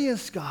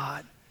experienced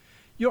God,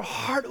 your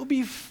heart will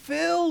be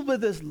filled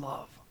with His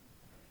love.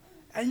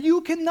 And you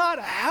cannot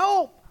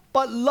help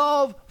but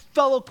love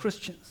fellow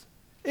Christians.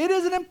 It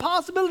is an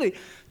impossibility.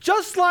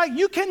 Just like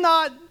you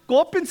cannot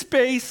go up in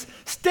space,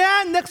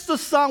 stand next to the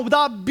sun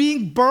without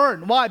being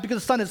burned. Why?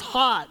 Because the sun is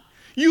hot.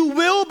 You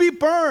will be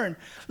burned.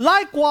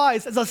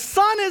 Likewise, as the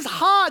sun is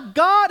hot,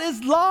 God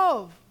is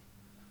love.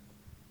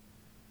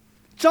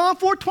 John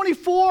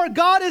 4:24,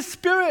 God is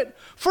spirit.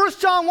 1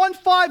 John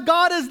 1:5,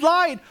 God is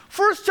light.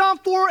 1 John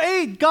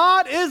 4:8,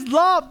 God is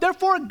love.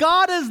 Therefore,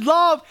 God is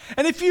love.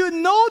 And if you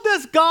know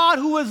this God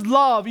who is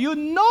love, you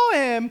know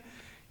Him,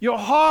 your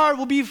heart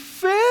will be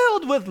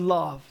filled with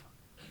love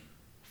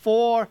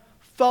for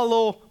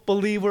fellow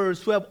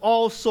believers who have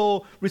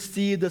also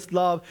received this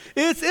love.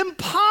 It's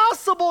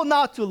impossible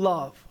not to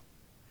love.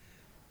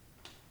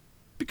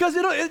 Because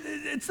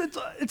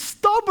it's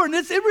stubborn,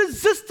 it's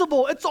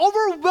irresistible, it's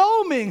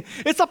overwhelming.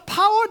 It's a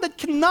power that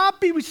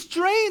cannot be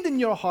restrained in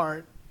your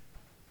heart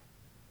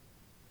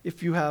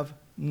if you have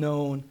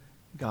known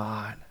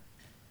God.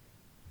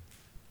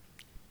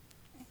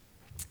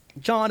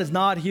 John is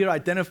not here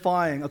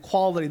identifying a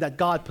quality that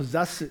God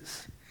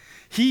possesses.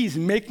 He's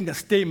making a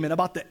statement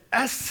about the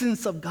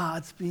essence of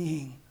God's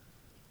being.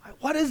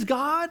 What is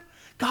God?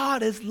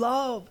 God is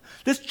love.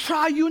 This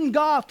triune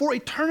God for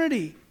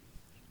eternity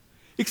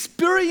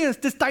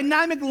experienced this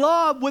dynamic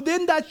love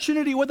within that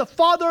Trinity where the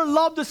Father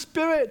loved the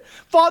Spirit,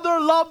 Father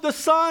loved the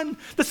Son,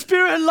 the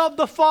Spirit loved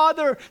the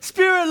Father,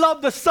 Spirit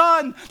loved the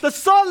Son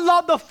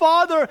loved the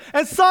Father,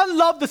 and Son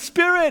loved the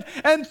Spirit.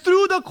 And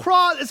through the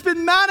cross, it's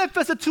been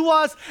manifested to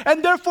us,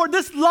 and therefore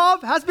this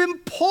love has been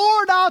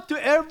poured out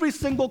to every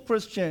single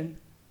Christian.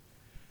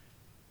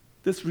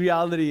 This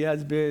reality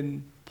has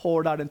been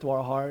poured out into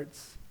our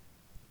hearts.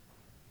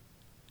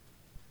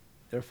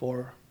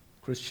 Therefore,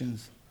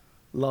 Christians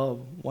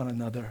love one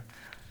another.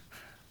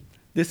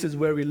 This is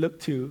where we look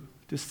to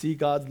see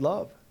God's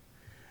love.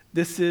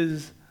 This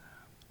is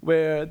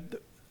where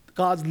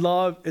God's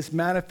love is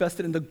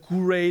manifested in the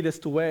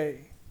greatest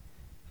way,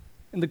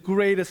 in the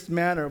greatest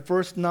manner.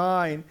 Verse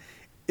 9,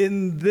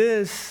 in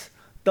this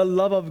the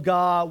love of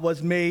God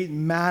was made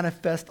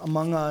manifest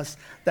among us,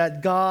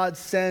 that God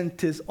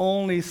sent His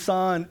only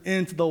Son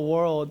into the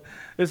world.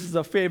 This is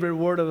a favorite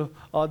word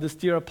of this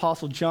dear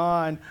Apostle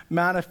John.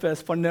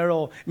 Manifest,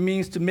 phanero,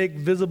 means to make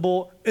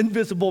visible,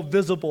 invisible,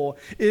 visible.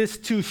 It is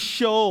to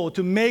show,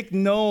 to make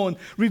known,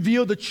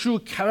 reveal the true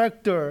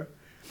character.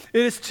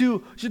 It is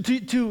to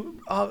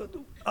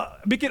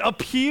make it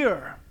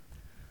appear.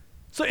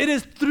 So it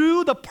is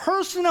through the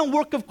person and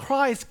work of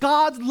Christ,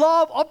 God's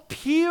love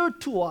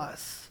appeared to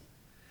us.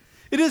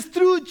 It is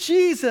through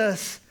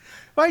Jesus,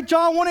 right?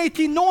 John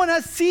 1:18, no one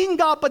has seen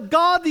God but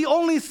God, the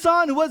only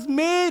Son, who has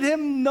made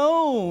Him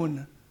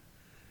known.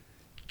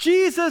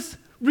 Jesus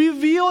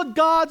revealed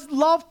God's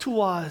love to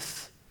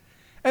us.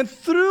 And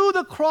through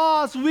the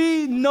cross,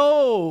 we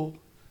know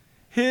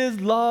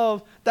His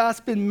love that's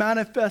been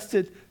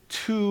manifested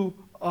to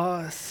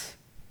us.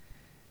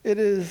 It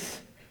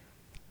is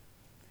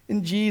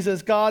in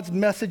Jesus, God's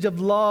message of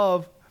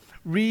love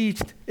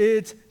reached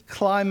its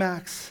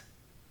climax.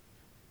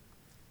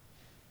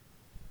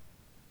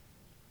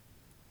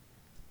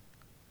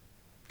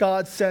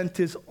 God sent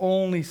His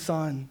only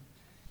Son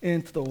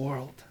into the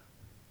world.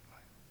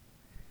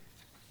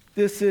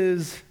 This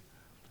is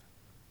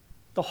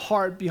the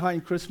heart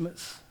behind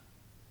Christmas.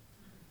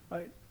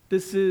 Right?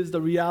 This is the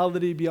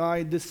reality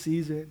behind this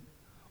season.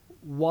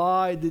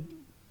 Why did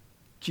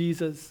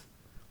Jesus,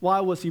 why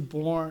was He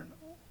born?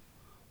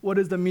 What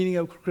is the meaning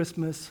of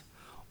Christmas?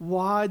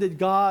 Why did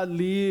God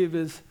leave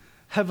His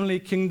heavenly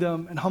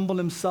kingdom and humble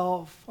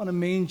Himself on a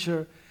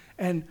manger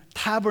and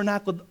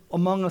tabernacled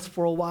among us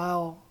for a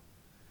while?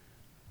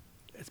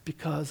 It's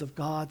because of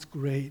God's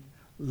great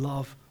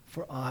love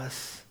for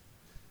us.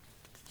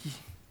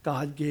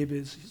 God gave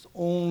His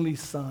only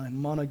Son,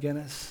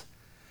 monogenes,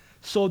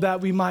 so that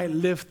we might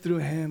live through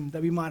Him,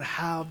 that we might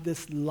have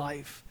this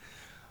life.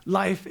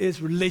 Life is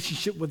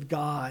relationship with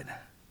God,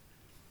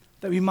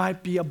 that we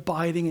might be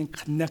abiding and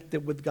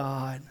connected with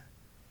God.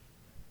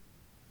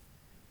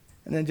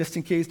 And then just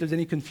in case there's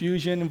any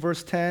confusion in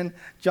verse 10,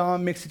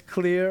 John makes it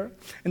clear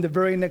in the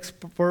very next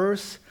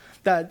verse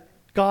that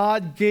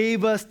God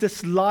gave us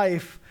this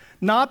life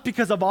not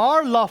because of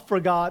our love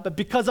for God, but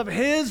because of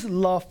his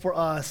love for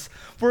us.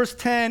 Verse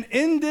 10,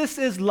 in this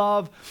is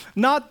love,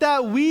 not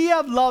that we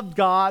have loved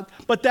God,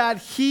 but that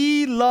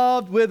he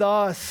loved with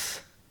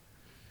us.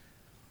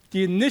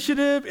 The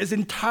initiative is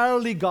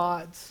entirely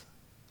God's.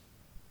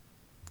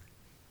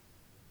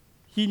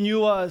 He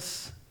knew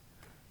us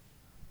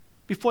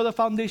before the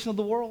foundation of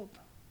the world.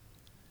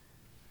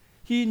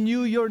 He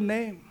knew your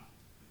name.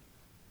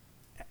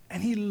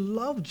 And he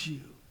loved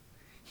you.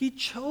 He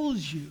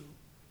chose you.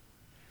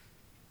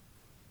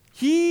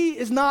 He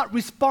is not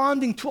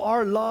responding to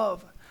our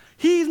love.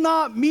 He's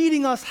not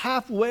meeting us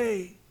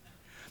halfway.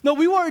 No,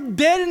 we were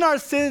dead in our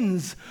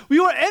sins. We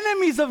were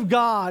enemies of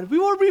God. We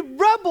were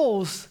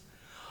rebels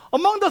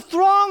among the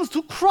throngs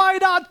who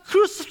cried out,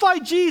 "Crucify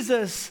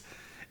Jesus."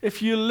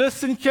 If you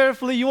listen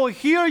carefully, you will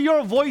hear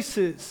your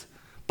voices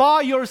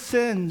by your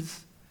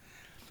sins.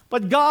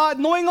 But God,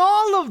 knowing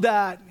all of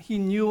that, he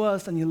knew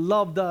us and he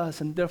loved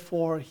us, and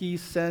therefore he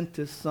sent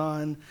his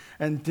son.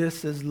 And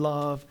this is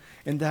love,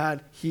 in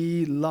that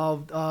he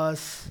loved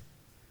us.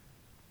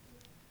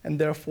 And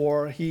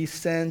therefore he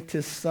sent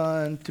his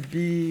son to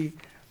be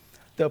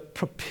the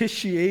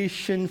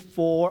propitiation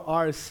for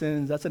our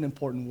sins. That's an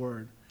important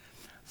word.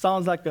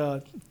 Sounds like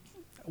a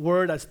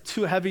word that's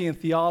too heavy in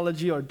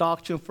theology or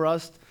doctrine for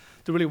us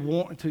to really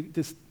want to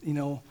just,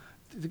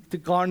 to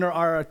garner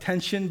our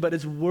attention, but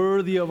it's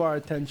worthy of our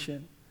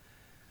attention.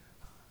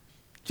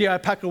 J.I.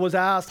 Packer was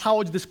asked, how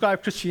would you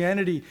describe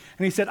Christianity?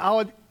 And he said, I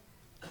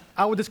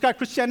would describe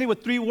Christianity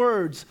with 3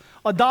 words: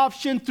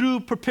 adoption through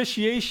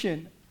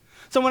propitiation.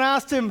 Someone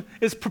asked him,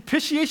 is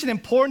propitiation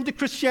important to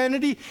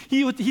Christianity?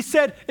 He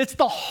said, it's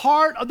the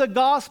heart of the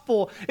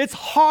gospel. It's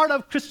heart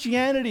of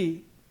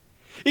Christianity.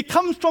 It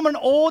comes from an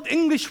old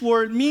English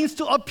word, means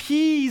to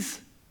appease.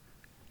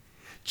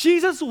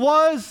 Jesus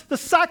was the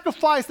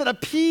sacrifice that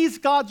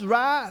appeased God's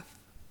wrath.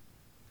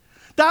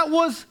 That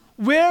was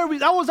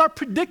our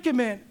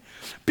predicament.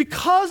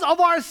 Because of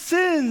our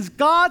sins,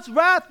 God's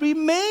wrath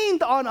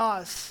remained on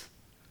us.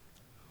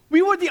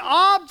 We were the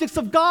objects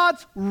of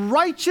God's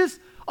righteous,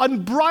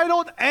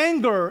 unbridled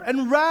anger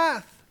and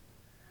wrath.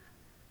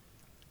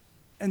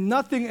 And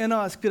nothing in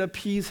us could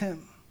appease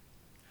him.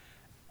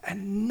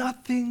 And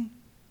nothing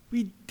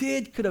we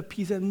did could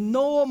appease him.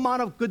 No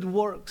amount of good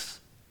works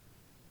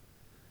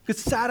could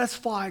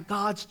satisfy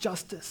God's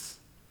justice.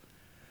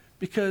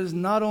 Because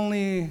not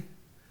only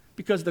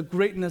because of the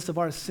greatness of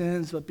our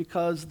sins, but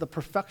because of the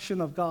perfection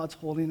of God's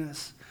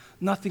holiness,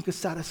 nothing could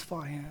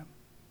satisfy him.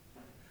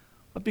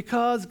 But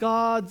because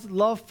God's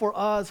love for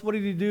us, what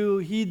did he do?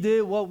 He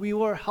did what we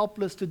were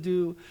helpless to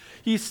do.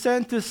 He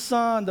sent his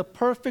son, the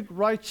perfect,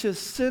 righteous,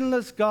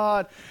 sinless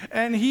God,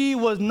 and he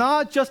was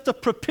not just a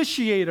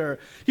propitiator.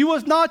 He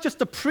was not just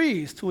a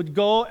priest who would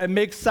go and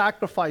make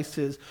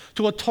sacrifices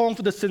to atone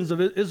for the sins of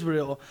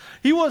Israel.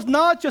 He was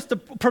not just a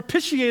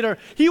propitiator.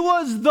 He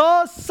was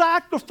the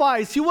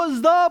sacrifice. He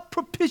was the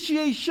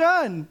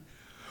propitiation.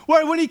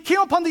 Where when he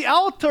came upon the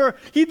altar,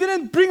 he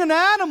didn't bring an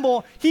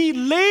animal. He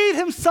laid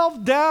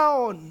himself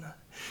down.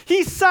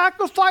 He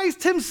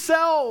sacrificed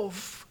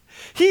himself.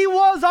 He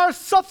was our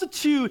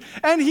substitute,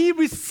 and he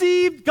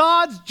received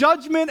God's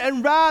judgment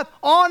and wrath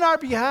on our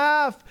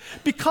behalf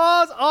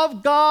because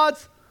of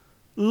God's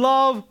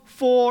love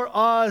for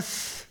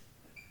us.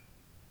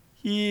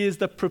 He is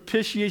the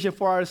propitiation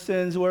for our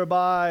sins,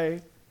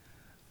 whereby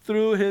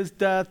through his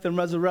death and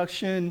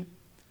resurrection,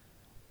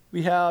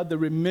 we have the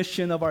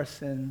remission of our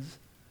sins.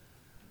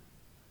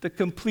 The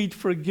complete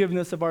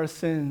forgiveness of our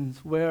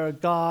sins, where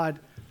God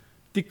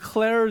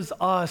declares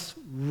us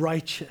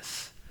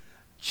righteous,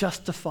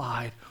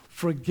 justified,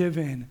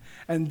 forgiven.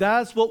 And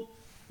that's what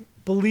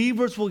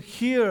believers will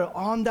hear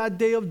on that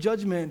day of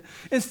judgment.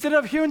 Instead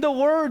of hearing the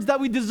words that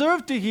we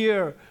deserve to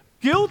hear,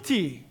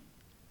 guilty.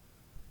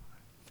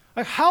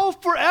 Like hell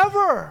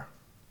forever.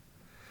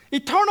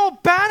 Eternal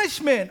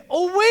banishment.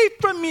 Away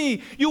from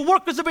me, you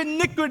workers of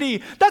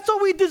iniquity. That's what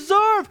we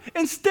deserve.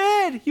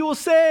 Instead, he will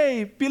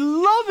say,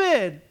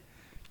 beloved,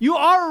 you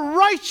are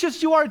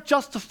righteous, you are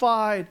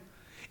justified.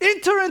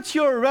 Enter into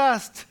your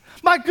rest,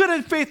 my good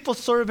and faithful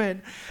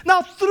servant.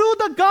 Now, through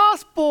the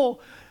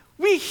gospel,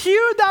 we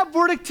hear that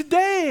verdict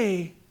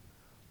today,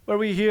 where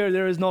we hear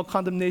there is no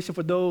condemnation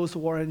for those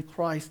who are in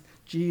Christ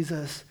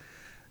Jesus.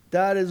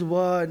 That is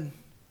what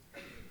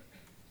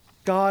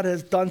God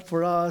has done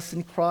for us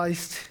in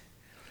Christ.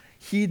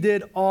 He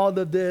did all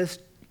of this.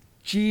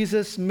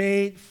 Jesus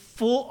made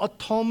full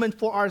atonement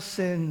for our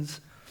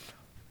sins.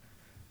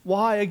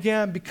 Why?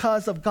 Again,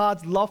 because of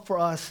God's love for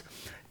us.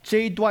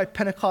 J. Dwight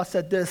Pentecost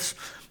said this: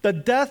 the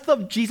death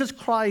of Jesus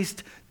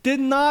Christ did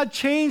not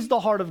change the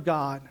heart of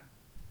God,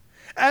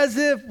 as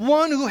if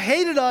one who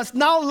hated us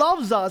now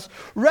loves us.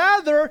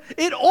 Rather,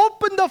 it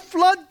opened the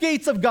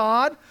floodgates of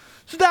God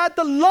so that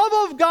the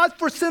love of God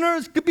for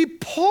sinners could be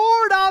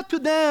poured out to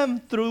them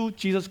through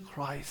Jesus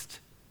Christ.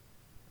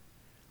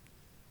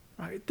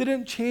 Right? It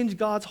didn't change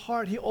God's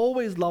heart. He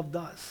always loved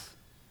us.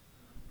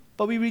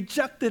 but we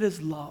rejected his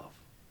love.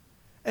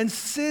 And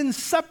sin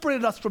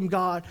separated us from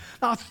God.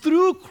 Now,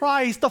 through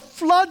Christ, the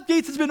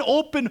floodgates has been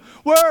opened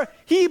where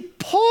he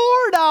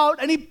poured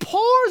out and he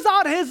pours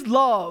out his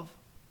love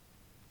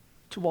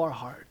to our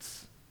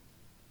hearts.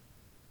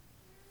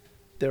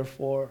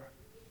 Therefore,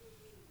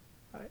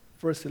 right,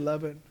 verse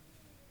 11,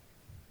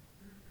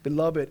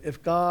 beloved,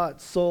 if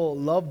God so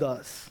loved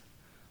us,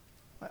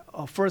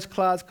 a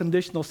first-class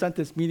conditional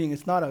sentence, meaning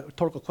it's not a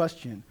rhetorical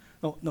question.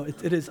 No,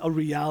 it is a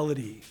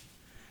reality.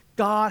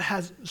 God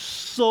has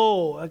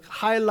so, like,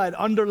 highlight,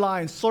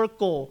 underline,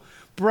 circle,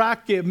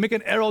 bracket, make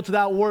an arrow to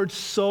that word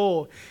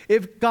so.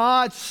 If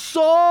God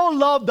so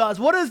loved us,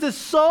 what is this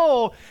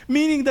so?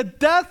 Meaning the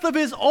death of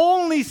his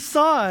only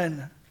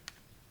son.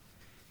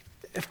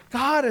 If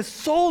God has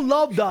so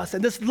loved us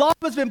and this love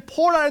has been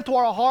poured out into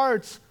our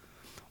hearts,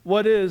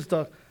 what is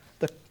the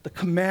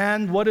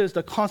command? What is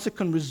the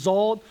consequent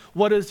result?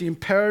 What is the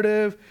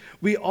imperative?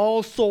 We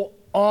also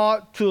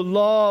ought to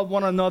love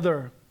one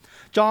another.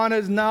 John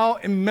has now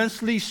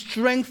immensely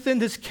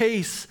strengthened his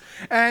case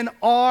and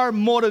our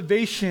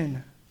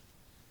motivation.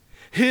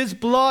 His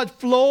blood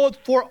flowed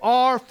for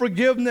our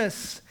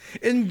forgiveness.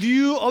 In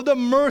view of the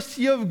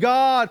mercy of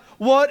God,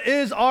 what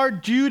is our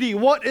duty?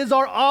 What is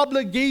our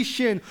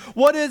obligation?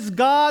 What is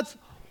God's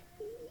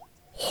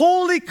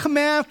holy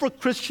command for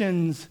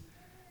Christians?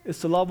 Is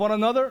to love one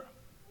another.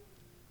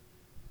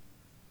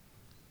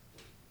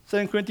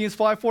 2 Corinthians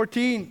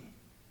 5:14.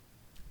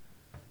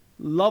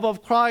 Love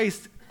of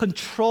Christ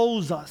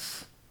controls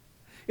us.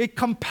 It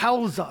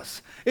compels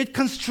us. It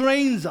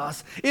constrains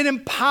us. It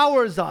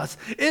empowers us.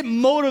 It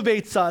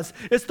motivates us.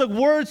 It's the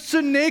word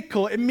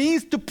suneko. It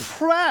means to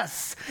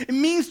press. It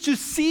means to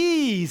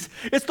seize.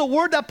 It's the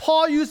word that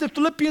Paul used in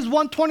Philippians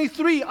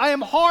 1:23. I am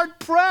hard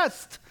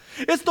pressed.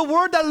 It's the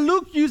word that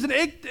Luke used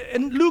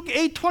in Luke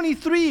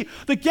 8:23,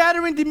 the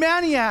Gadarene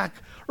demoniac.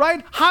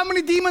 Right? How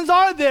many demons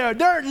are there?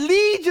 There are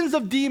legions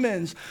of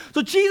demons.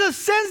 So Jesus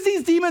sends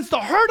these demons to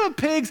herd of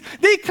pigs.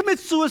 They commit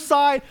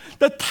suicide.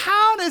 The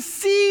town is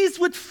seized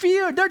with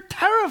fear. They're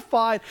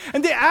terrified.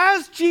 And they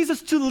ask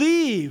Jesus to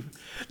leave.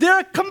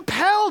 They're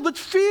compelled with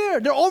fear.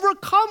 They're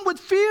overcome with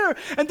fear.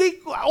 And they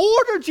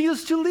order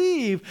Jesus to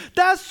leave.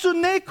 That's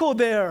suneko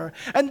there.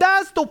 And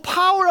that's the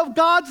power of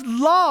God's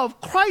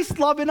love, Christ's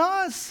love in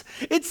us.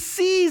 It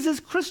seizes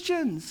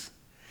Christians.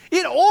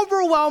 It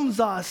overwhelms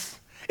us.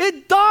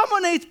 It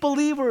dominates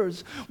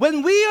believers.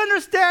 When we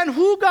understand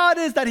who God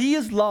is, that he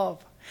is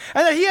love,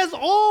 and that he has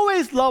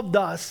always loved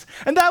us,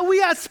 and that we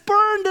have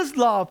spurned his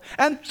love,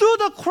 and through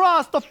the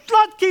cross, the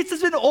floodgates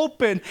has been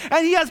opened,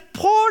 and he has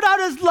poured out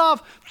his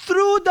love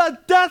through the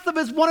death of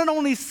his one and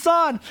only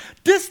son.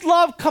 This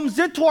love comes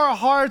into our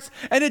hearts,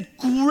 and it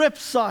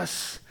grips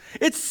us.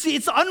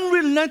 It's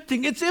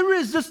unrelenting. It's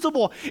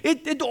irresistible.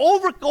 It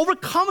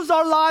overcomes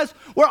our lives,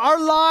 where our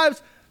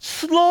lives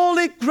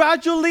slowly,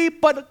 gradually,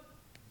 but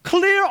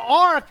clear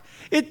arc,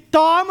 it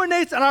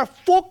dominates, and our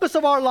focus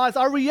of our lives,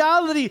 our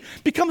reality,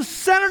 becomes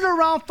centered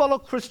around fellow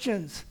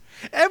Christians.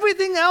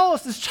 Everything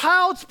else is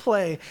child's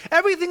play.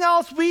 Everything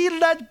else we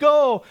let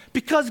go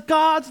because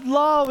God's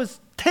love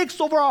takes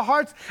over our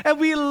hearts,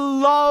 and we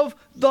love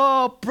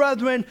the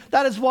brethren.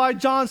 That is why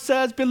John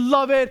says,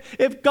 beloved,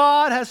 if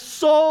God has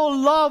so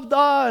loved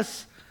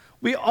us,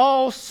 we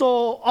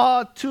also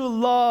ought to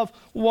love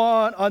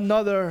one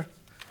another.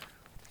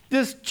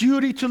 This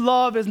duty to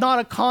love is not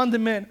a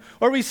condiment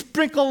or we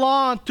sprinkle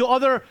on to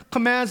other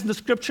commands in the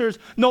scriptures.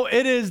 No,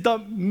 it is the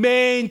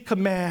main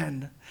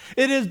command.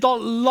 It is the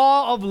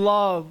law of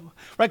love.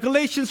 Right?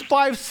 Galatians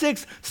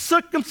 5:6,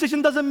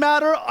 circumcision doesn't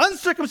matter,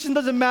 uncircumcision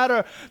doesn't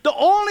matter. The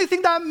only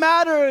thing that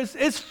matters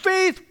is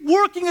faith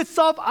working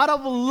itself out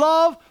of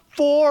love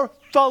for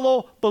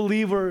fellow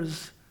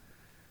believers.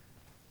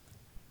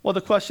 Well, the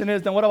question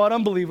is, then what about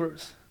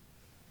unbelievers?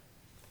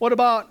 What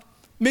about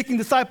making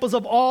disciples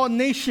of all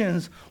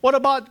nations? What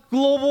about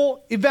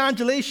global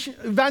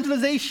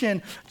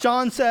evangelization?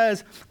 John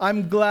says,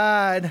 I'm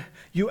glad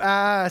you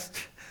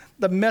asked.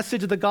 The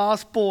message of the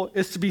gospel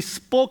is to be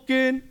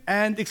spoken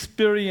and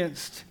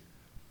experienced.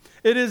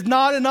 It is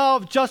not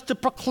enough just to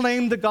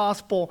proclaim the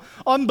gospel.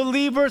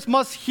 Unbelievers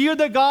must hear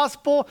the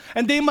gospel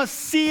and they must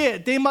see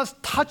it. They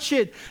must touch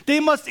it.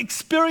 They must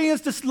experience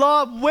this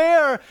love.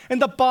 Where? In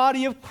the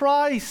body of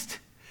Christ.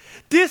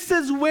 This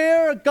is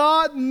where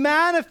God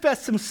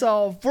manifests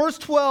himself. Verse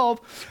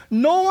 12,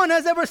 no one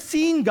has ever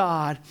seen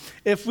God.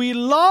 If we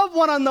love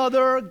one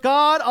another,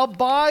 God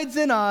abides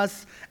in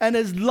us and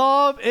his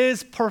love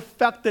is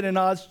perfected in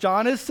us.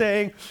 John is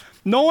saying,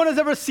 no one has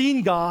ever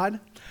seen God,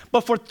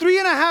 but for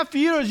 3.5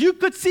 years, you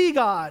could see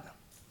God.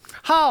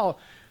 How?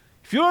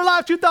 If you were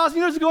alive 2,000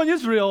 years ago in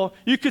Israel,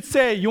 you could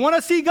say, you want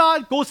to see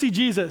God? Go see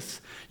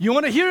Jesus. You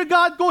want to hear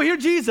God? Go hear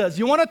Jesus.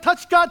 You want to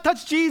touch God?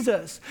 Touch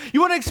Jesus. You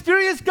want to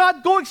experience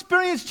God? Go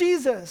experience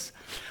Jesus.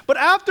 But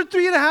after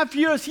 3.5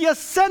 years, he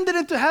ascended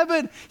into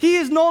heaven. He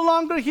is no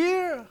longer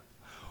here.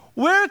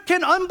 Where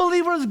can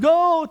unbelievers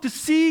go to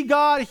see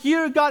God,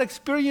 hear God,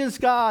 experience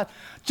God?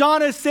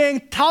 John is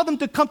saying, tell them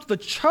to come to the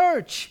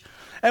church.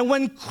 And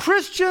when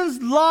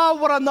Christians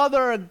love one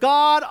another,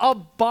 God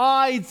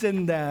abides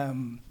in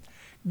them.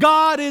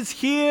 God is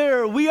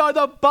here. We are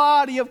the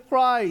body of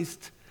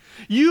Christ.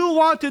 You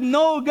want to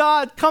know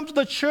God, come to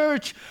the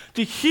church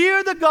to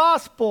hear the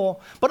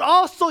gospel, but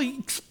also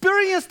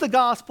experience the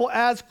gospel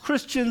as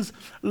Christians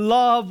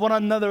love one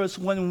another. It's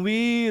when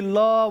we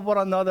love one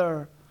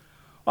another,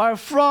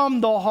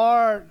 from the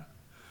heart,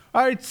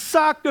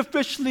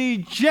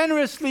 sacrificially,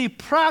 generously,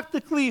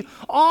 practically,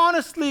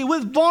 honestly,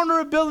 with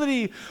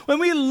vulnerability. When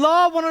we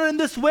love one another in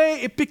this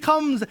way, it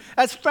becomes,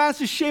 as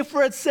Francis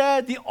Schaeffer had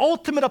said, the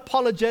ultimate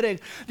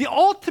apologetic, the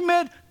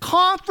ultimate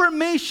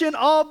confirmation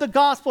of the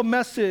gospel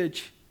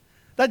message,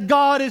 that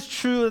God is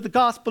true, that the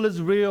gospel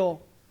is real.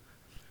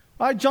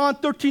 John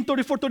 13,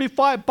 34,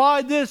 35,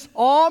 by this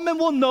all men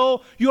will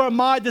know you are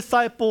my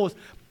disciples,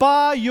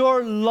 by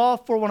your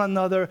love for one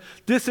another.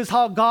 This is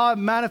how God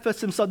manifests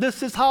himself.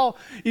 This is how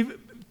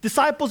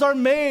disciples are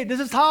made.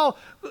 This is how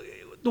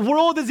the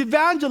world is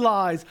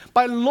evangelized,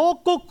 by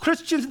local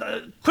Christians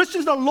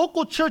in a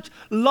local church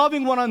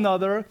loving one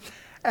another.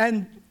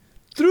 And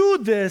through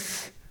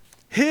this,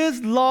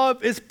 his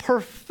love is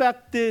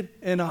perfected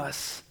in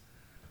us.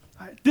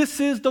 This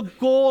is the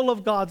goal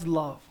of God's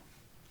love.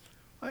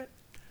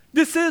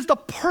 This is the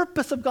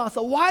purpose of God's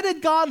love. Why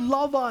did God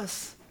love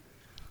us?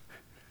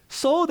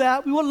 So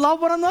that we will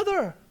love one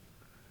another.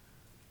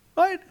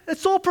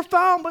 It's so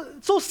profound, but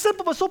it's so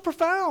simple, but so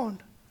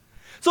profound.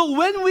 So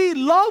when we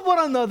love one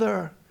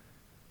another,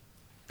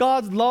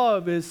 God's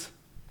love is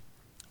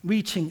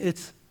reaching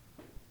it's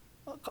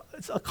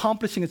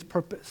accomplishing its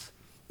purpose.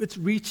 It's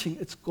reaching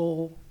its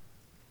goal.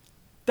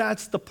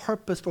 That's the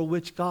purpose for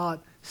which God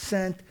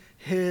sent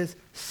his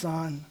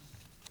Son.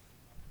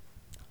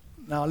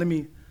 Now let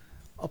me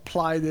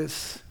apply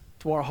this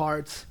to our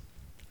hearts.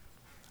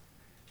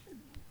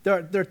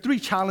 There are three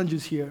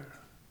challenges here.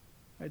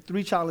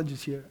 Three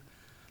challenges here.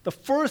 The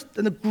first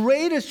and the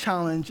greatest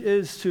challenge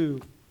is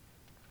to,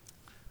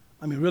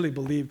 really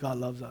believe God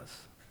loves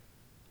us.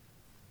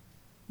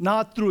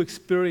 Not through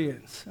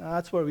experience.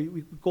 That's where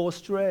we go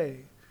astray.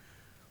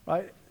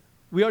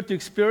 We are to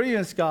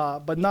experience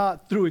God, but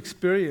not through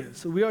experience.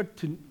 So we are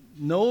to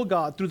know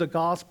God through the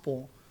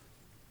gospel.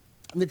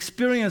 And the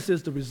experience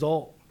is the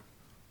result.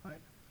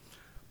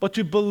 But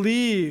to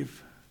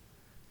believe,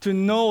 to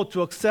know,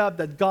 to accept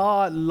that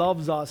God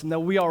loves us and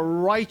that we are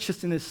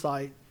righteous in his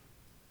sight,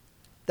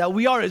 that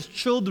we are his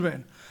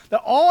children,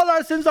 that all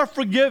our sins are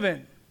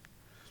forgiven,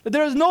 that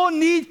there is no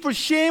need for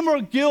shame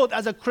or guilt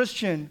as a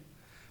Christian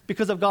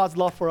because of God's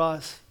love for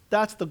us.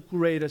 That's the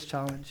greatest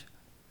challenge.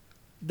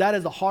 That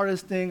is the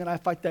hardest thing, and I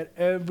fight that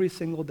every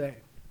single day.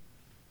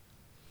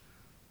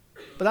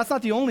 But that's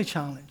not the only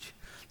challenge.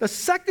 The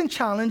second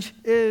challenge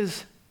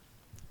is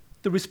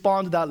to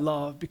respond to that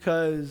love,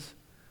 because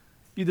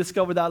you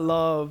discover that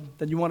love,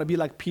 then you want to be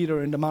like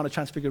Peter in the Mount of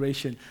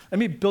Transfiguration. Let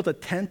me build a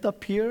tent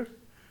up here,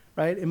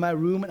 in my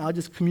room, and I'll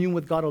just commune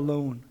with God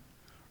alone,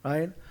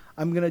 I'm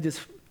going to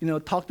just,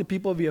 talk to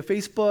people via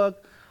Facebook,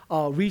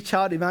 reach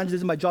out,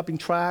 evangelism by dropping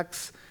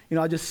tracts.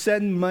 I just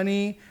send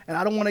money, and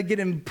I don't want to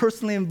get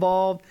personally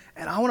involved,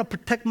 and I want to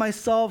protect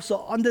myself. So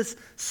on this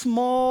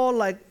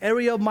small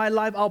area of my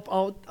life,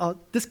 I'll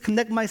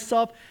disconnect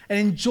myself and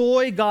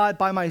enjoy God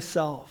by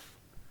myself.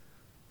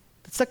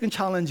 The second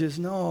challenge is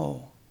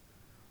no.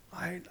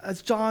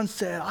 As John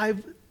said, I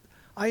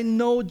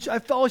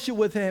fellowship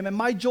with him, and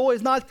my joy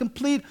is not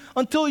complete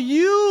until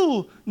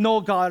you know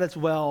God as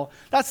well.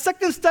 That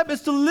second step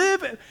is to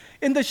live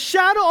in the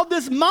shadow of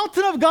this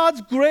mountain of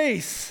God's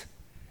grace.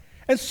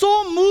 And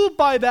so moved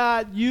by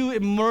that, you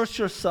immerse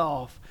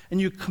yourself and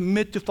you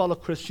commit to fellow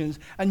Christians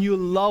and you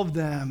love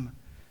them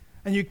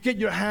and you get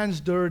your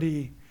hands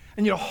dirty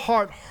and your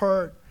heart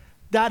hurt.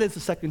 That is the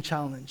second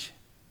challenge.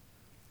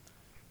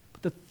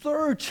 But the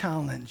third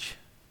challenge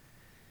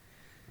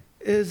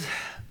is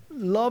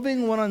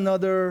loving one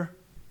another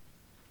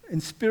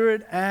in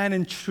spirit and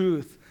in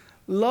truth.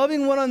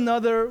 Loving one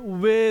another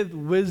with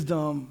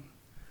wisdom.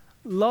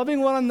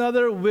 Loving one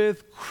another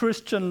with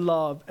Christian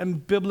love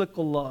and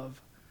biblical love.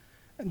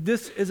 And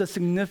this is a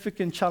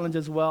significant challenge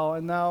as well.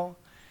 And now,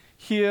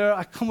 here,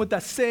 I come with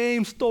that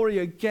same story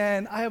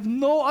again. I have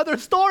no other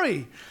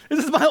story.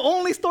 This is my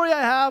only story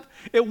I have.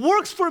 It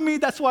works for me.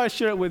 That's why I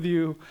share it with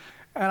you.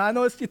 And I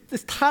know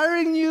it's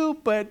tiring you,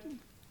 but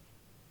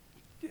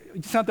you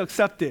just have to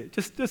accept it.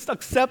 Just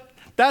accept.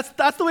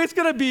 That's the way it's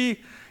going to be,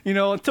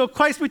 until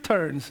Christ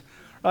returns,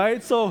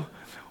 right? So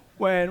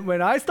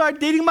when I start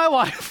dating my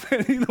wife,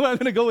 you know where I'm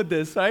going to go with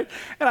this, right?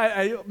 And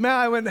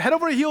I went head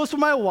over heels for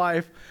my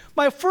wife.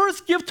 My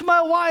first gift to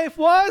my wife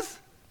was,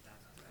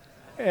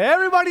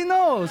 everybody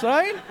knows,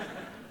 right?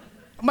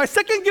 My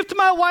second gift to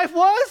my wife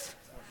was,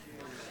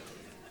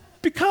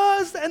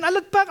 and I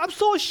look back, I'm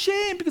so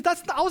ashamed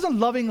because I wasn't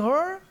loving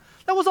her.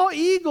 That was all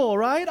ego,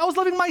 right? I was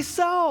loving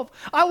myself.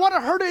 I wanted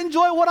her to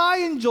enjoy what I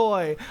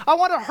enjoy. I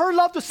wanted her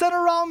love to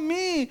center around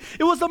me.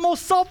 It was the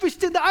most selfish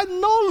thing. I had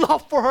no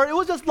love for her. It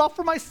was just love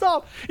for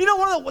myself.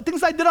 One of the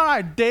things I did on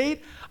our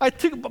date, I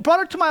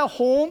brought her to my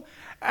home,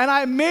 and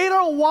I made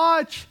her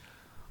watch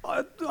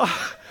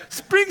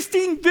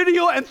Springsteen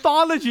video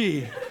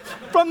anthology.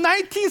 from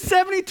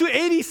 1970 to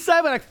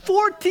 87, like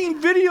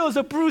 14 videos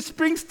of Bruce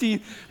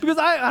Springsteen, because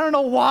I don't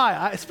know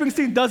why.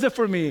 Springsteen does it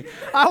for me.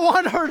 I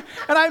want her,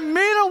 and I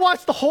made her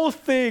watch the whole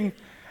thing,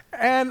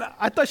 and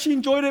I thought she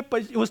enjoyed it,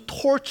 but it was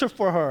torture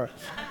for her.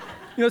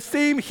 You know,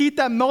 same heat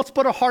that melts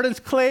butter hardens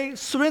clay.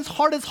 Serin's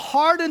heart is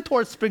hardened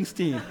towards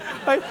Springsteen.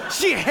 Right?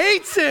 She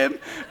hates him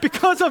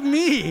because of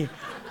me.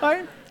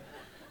 Right?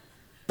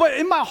 But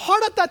in my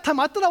heart at that time,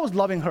 I thought I was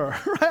loving her.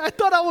 Right? I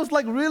thought I was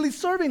like really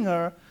serving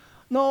her.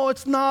 No,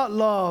 it's not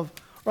love.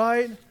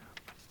 Right?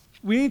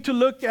 We need to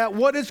look at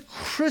what is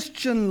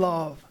Christian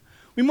love.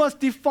 We must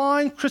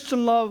define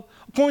Christian love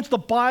according to the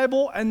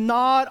Bible and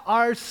not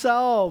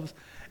ourselves.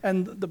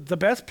 And the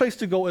best place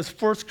to go is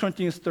 1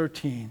 Corinthians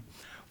 13.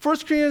 1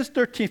 Corinthians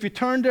 13, if you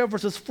turn there,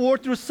 verses 4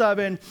 through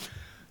 7,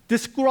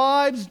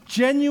 describes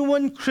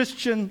genuine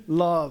Christian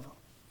love.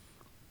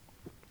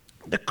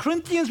 The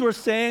Corinthians were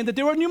saying that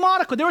they were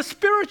pneumatical, they were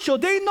spiritual,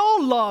 they know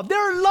love,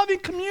 they're a loving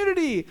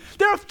community,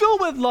 they're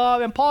filled with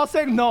love. And Paul's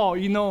saying, no,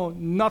 you know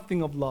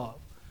nothing of love.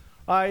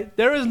 Right?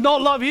 There is no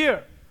love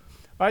here.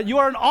 Right? You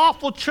are an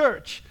awful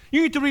church.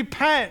 You need to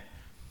repent.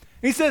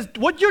 And he says,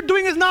 what you're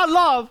doing is not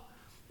love.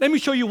 Let me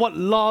show you what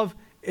love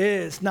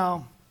is.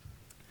 Now,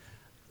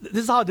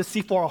 this is how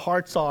deceitful our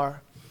hearts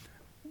are.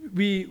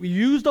 We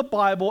use the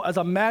Bible as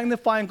a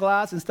magnifying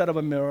glass instead of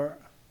a mirror.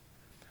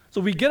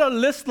 So we get a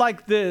list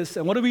like this,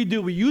 and what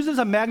do? We use it as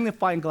a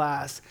magnifying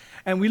glass,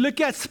 and we look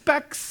at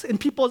specks in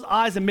people's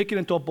eyes and make it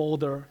into a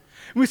boulder.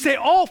 And we say,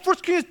 1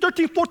 Corinthians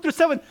 13, 4 through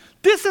 7,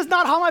 this is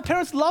not how my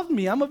parents loved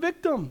me. I'm a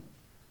victim.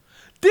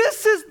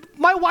 This is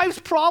my wife's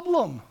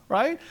problem,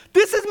 right?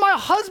 This is my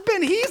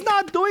husband. He's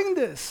not doing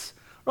this.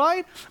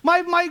 Right?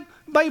 My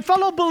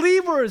fellow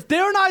believers,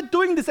 they're not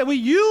doing this. And we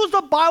use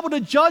the Bible to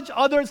judge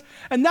others,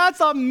 and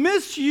that's a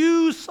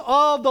misuse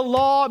of the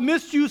law,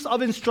 misuse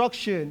of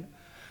instruction.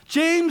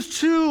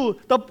 James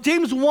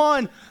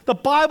 1, the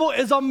Bible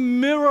is a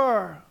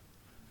mirror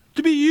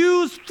to be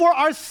used for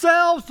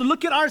ourselves, to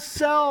look at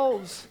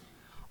ourselves.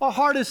 Our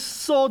heart is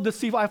so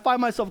deceitful. I find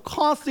myself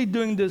constantly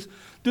doing this.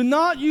 Do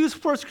not use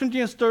 1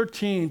 Corinthians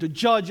 13 to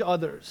judge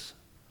others.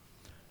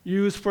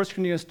 Use 1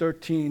 Corinthians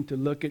 13 to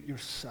look at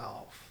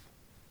yourself.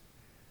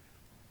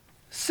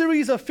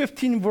 Series of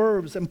 15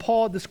 verbs, and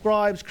Paul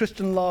describes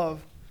Christian love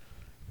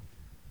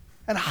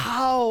and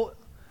how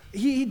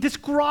he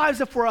describes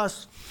it for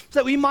us so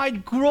that we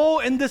might grow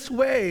in this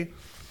way.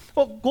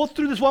 Well, go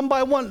through this one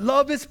by one.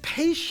 Love is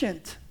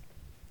patient.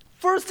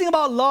 First thing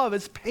about love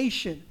is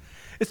patient.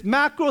 It's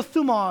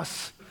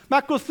macrothumos,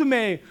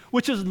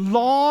 which is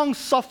long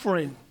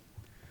suffering.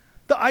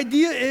 The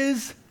idea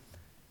is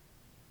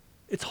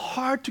it's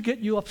hard to get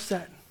you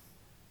upset.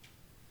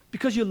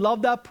 Because you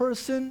love that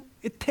person,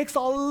 it takes a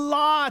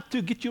lot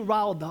to get you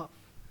riled up.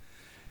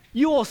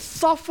 You will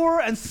suffer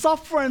and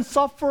suffer and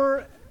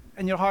suffer,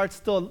 and your heart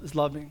still is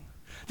loving.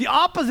 The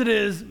opposite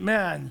is,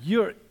 man,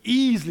 you're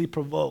easily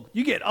provoked.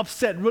 You get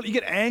upset, you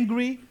get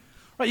angry,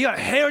 right? You got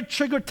a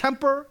hair-trigger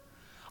temper.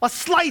 A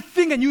slight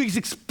thing and you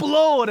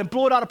explode and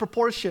blow it out of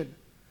proportion.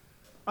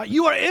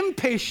 You are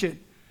impatient.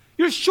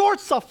 You're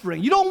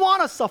short-suffering. You don't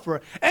want to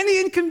suffer. Any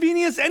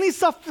inconvenience, any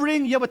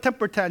suffering, you have a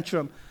temper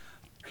tantrum.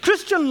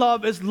 Christian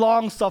love is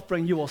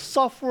long-suffering. You will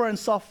suffer and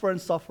suffer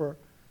and suffer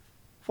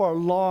for a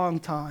long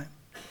time.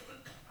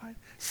 Right?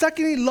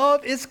 Secondly,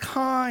 love is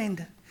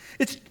kind.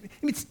 It's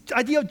the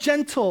idea of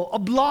gentle,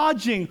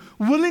 obliging,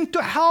 willing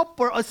to help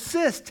or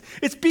assist.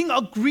 It's being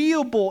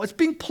agreeable. It's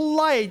being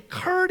polite,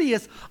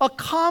 courteous,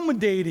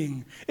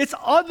 accommodating. It's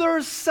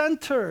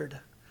others-centered,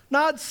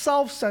 not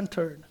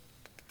self-centered.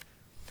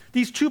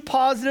 These two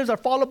positives are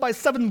followed by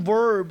 7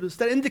 verbs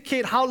that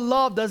indicate how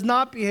love does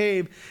not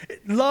behave.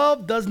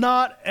 Love does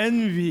not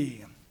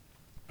envy.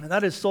 And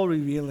that is so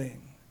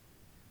revealing.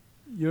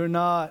 You're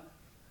not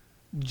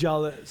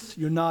jealous.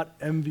 You're not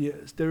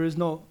envious. There is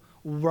no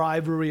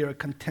rivalry or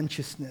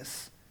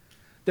contentiousness.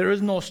 There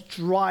is no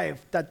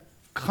strife that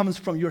comes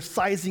from you're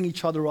sizing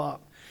each other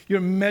up.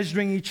 You're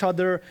measuring each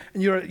other,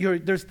 and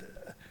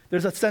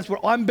there's a sense where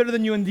I'm better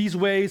than you in these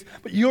ways,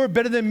 but you're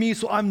better than me,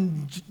 so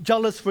I'm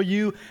jealous for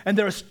you, and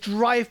there's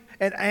strife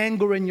and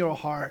anger in your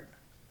heart.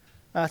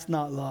 That's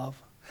not love.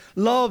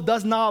 Love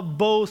does not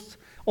boast.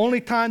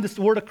 Only time this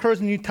word occurs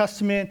in the New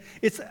Testament,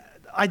 it's the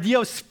idea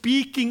of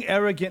speaking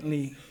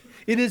arrogantly.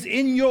 It is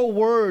in your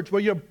words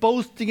where you're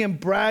boasting and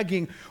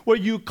bragging, where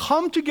you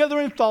come together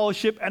in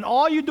fellowship, and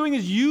all you're doing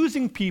is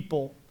using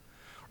people.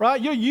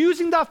 Right? You're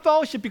using that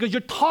fellowship because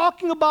you're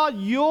talking about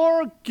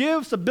your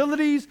gifts,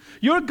 abilities,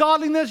 your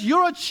godliness,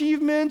 your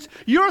achievements,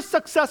 your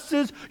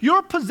successes,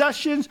 your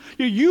possessions.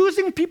 You're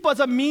using people as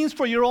a means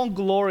for your own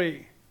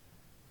glory.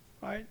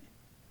 Right?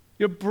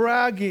 You're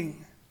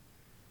bragging.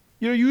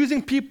 You're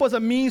using people as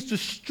a means to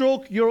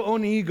stroke your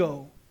own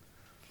ego.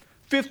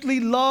 Fifthly,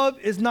 love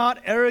is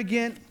not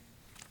arrogant.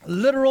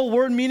 Literal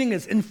word meaning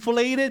is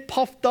inflated,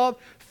 puffed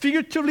up.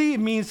 Figuratively, it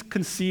means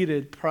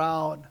conceited,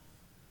 proud.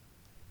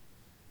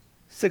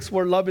 6th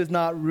word, love is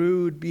not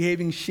rude,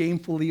 behaving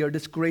shamefully or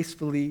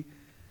disgracefully.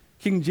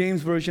 King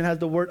James Version has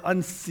the word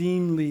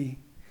unseemly.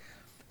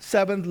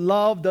 Seventh,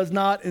 love does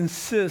not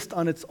insist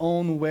on its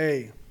own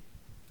way.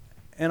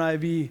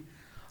 NIV,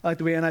 I like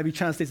the way NIV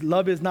translates,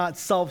 love is not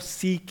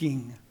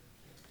self-seeking.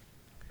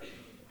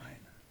 Right.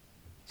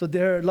 So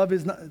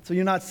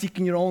you're not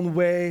seeking your own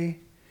way,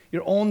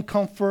 your own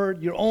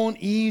comfort, your own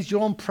ease,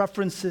 your own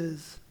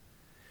preferences.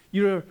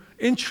 Your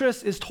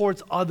interest is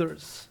towards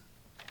others.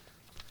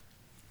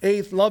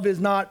 Eighth, love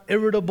is not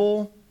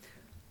irritable.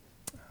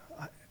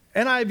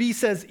 NIV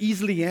says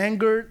easily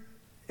angered.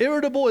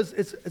 Irritable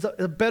is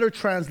a better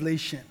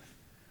translation.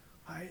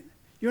 Right?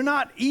 You're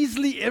not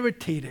easily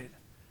irritated.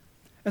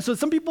 And so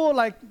some people,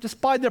 just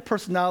by their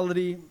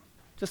personality,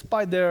 just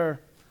by their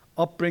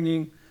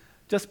upbringing,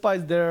 just by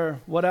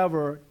their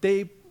whatever,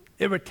 they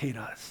irritate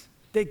us.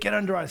 They get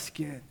under our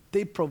skin.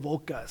 They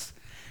provoke us.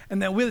 And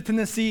then we have a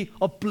tendency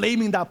of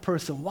blaming that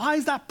person. Why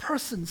is that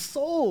person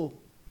so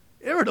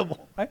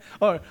irritable? Right?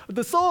 Or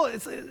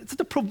it's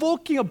the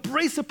provoking,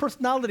 abrasive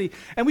personality.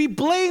 And we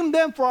blame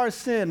them for our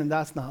sin, and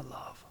that's not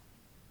love.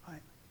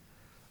 Right?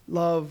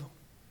 Love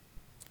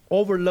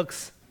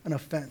overlooks an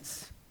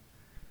offense,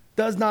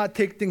 does not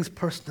take things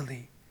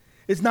personally,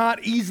 is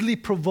not easily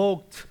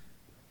provoked.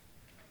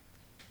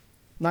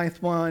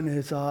 Ninth one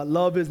is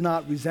love is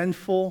not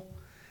resentful.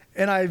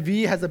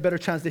 NIV has a better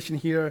translation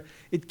here.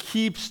 It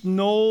keeps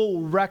no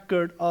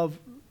record of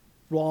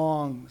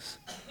wrongs.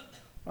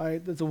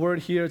 Right? There's a word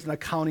here, it's an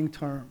accounting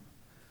term.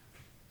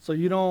 So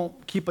you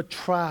don't keep a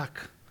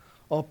track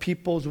of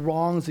people's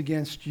wrongs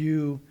against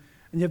you.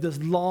 And you have this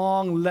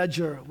long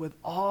ledger with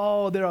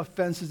all their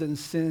offenses and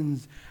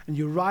sins. And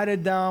you write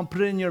it down,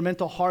 put it in your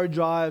mental hard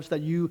drive so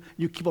that you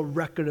keep a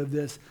record of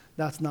this.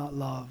 That's not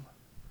love.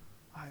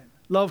 Right?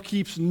 Love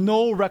keeps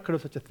no record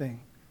of such a thing.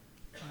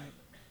 Right?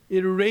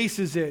 It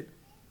erases it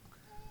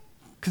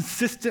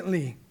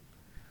consistently.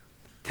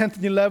 10th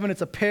and 11,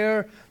 it's a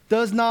pair.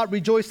 Does not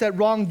rejoice at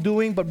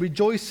wrongdoing, but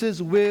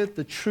rejoices with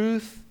the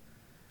truth.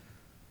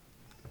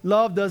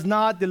 Love does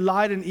not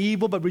delight in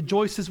evil, but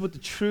rejoices with the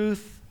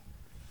truth.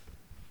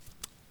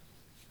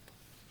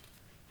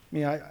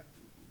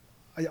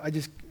 I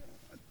just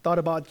thought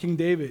about King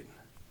David.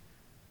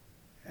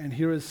 And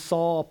here is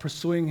Saul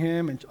pursuing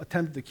him and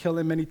attempted to kill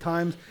him many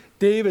times.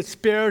 David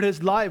spared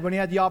his life when he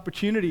had the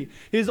opportunity.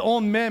 His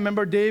own men,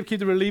 remember Dave came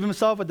to relieve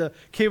himself at the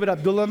cave of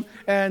Adullam,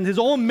 and his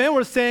own men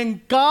were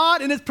saying,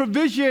 God in his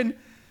provision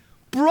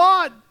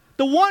brought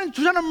the one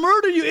trying to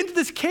murder you into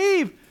this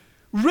cave.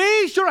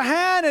 Raise your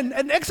hand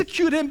and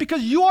execute him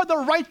because you are the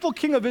rightful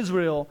king of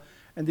Israel.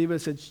 And David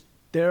said,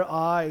 dare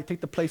I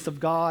take the place of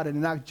God and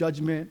enact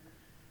judgment?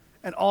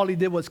 And all he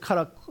did was cut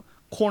a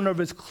corner of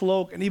his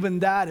cloak, and even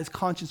that, his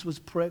conscience was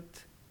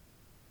pricked.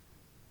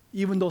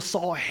 Even though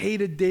Saul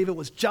hated David,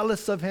 was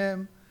jealous of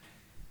him,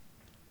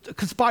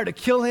 conspired to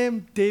kill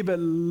him, David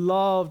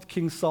loved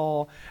King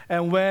Saul.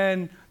 And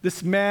when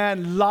this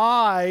man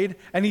lied,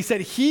 and he said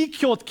he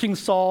killed King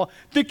Saul,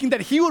 thinking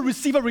that he would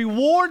receive a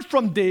reward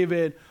from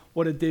David,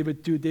 what did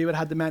David do? David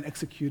had the man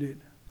executed.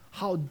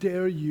 How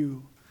dare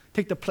you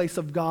take the place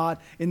of God,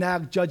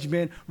 enact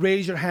judgment,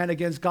 raise your hand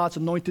against God's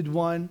anointed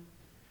one?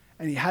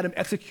 And he had him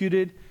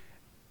executed,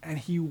 and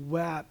he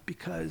wept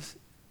because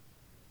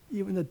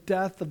even the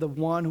death of the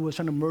one who was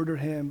trying to murder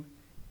him,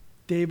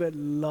 David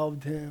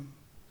loved him.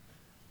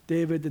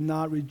 David did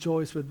not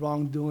rejoice with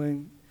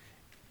wrongdoing,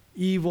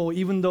 evil,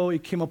 even though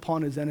it came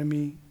upon his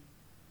enemy.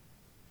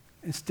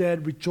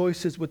 Instead,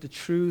 rejoices with the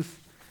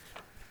truth.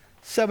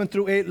 7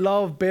 through 8,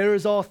 love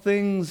bears all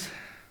things,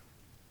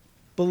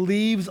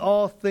 believes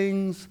all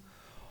things,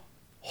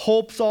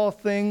 hopes all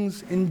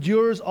things,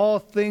 endures all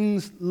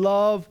things.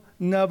 Love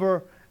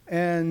never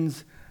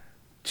ends.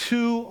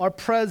 2 are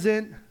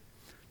present,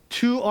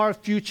 2 are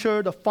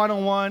future. The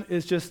final one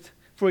is just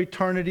for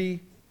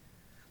eternity.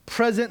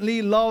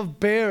 Presently, love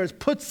bears,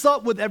 puts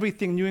up with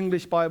everything, New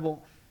English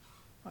Bible.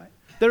 Right?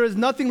 There is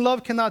nothing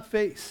love cannot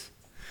face.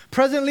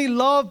 Presently,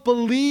 love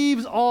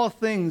believes all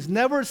things,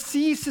 never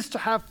ceases to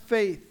have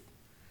faith.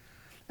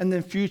 And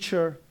then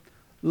future,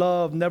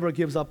 love never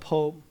gives up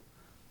hope.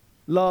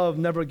 Love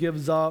never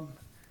gives up.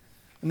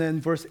 And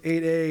then verse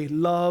 8a,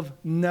 love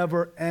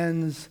never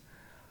ends.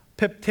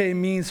 Pipte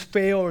means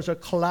fails or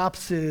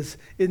collapses.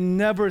 It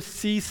never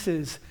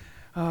ceases.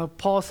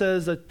 Paul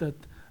says that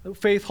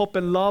faith, hope,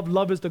 and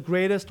love is the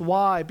greatest.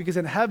 Why? Because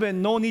in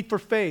heaven, no need for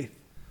faith.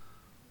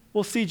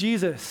 We'll see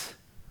Jesus.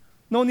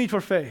 No need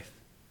for faith.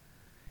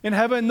 In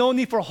heaven, no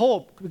need for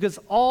hope, because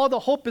all the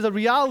hope is a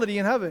reality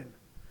in heaven.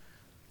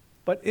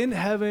 But in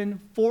heaven,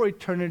 for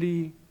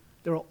eternity,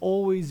 there will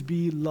always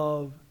be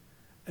love,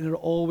 and it will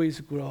always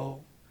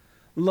grow.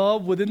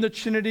 Love within the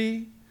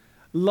Trinity,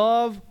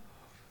 love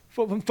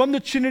from the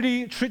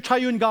Trinity,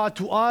 triune God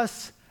to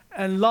us,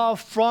 and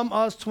love from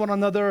us to one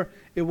another,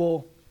 it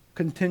will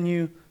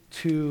continue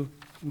to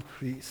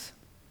increase.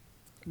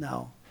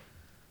 Now,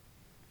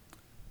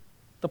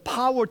 the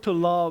power to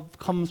love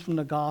comes from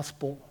the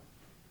gospel,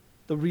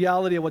 the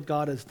reality of what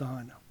God has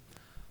done.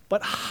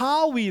 But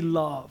how we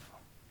love,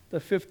 the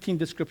 15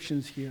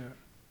 descriptions here,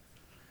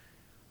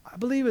 I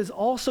believe is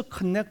also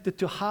connected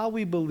to how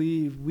we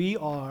believe we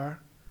are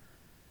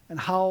and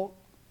how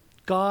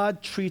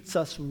God treats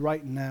us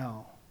right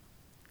now.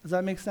 Does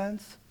that make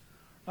sense?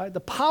 Right? The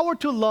power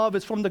to love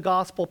is from the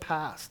gospel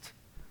past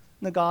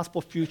and the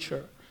gospel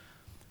future.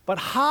 But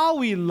how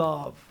we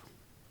love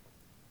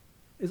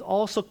is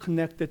also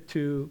connected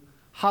to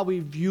how we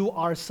view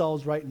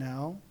ourselves right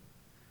now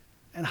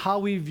and how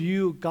we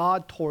view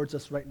God towards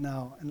us right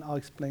now. And I'll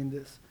explain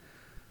this.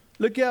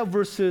 Look at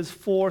verses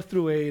 4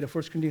 through 8 of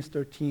 1 Corinthians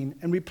 13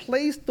 and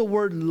replace the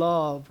word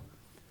love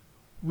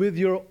with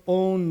your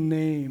own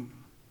name,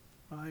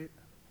 right?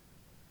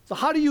 So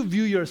how do you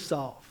view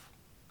yourself?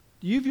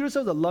 Do you view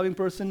yourself as a loving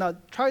person? Now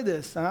try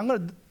this, and I'm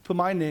going to put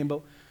my name,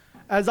 but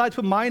as I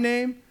put my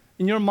name,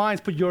 in your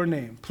minds put your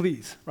name,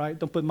 please, right?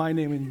 Don't put my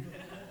name in.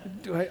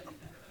 Right?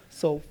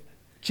 So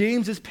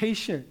James is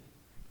patient.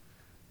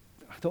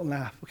 Don't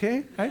laugh,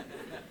 okay? Right?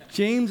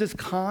 James is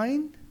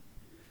kind.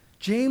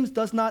 James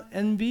does not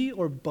envy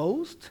or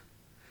boast.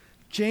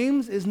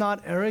 James is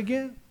not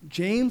arrogant.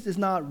 James is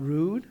not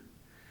rude.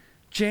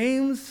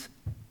 James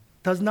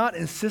does not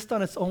insist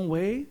on its own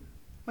way.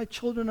 My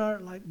children are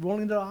like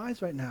rolling their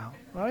eyes right now,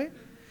 right?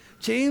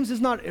 James is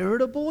not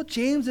irritable.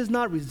 James is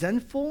not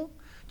resentful.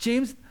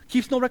 James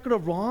keeps no record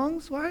of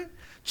wrongs, right?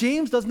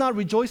 James does not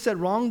rejoice at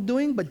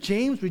wrongdoing, but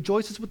James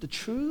rejoices with the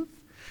truth.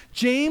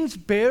 James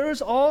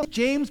bears all.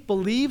 James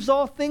believes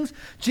all things.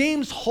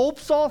 James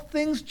hopes all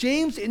things.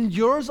 James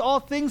endures all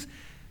things.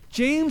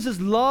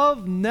 James's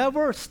love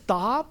never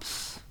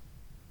stops.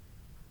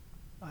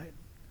 Right?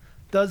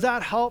 Does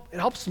that help? It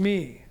helps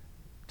me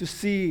to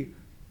see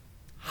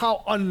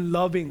how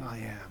unloving I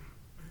am.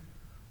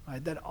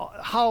 Right? That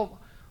how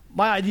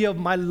my idea of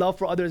my love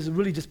for others is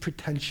really just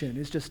pretension.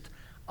 It's just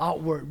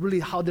outward. Really,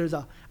 how there's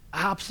an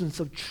absence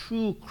of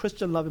true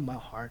Christian love in my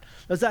heart.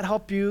 Does that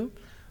help you?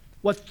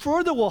 What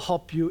further will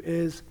help you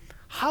is,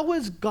 how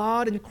is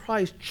God in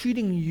Christ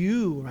treating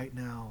you right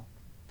now?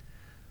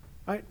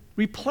 Right?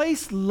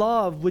 Replace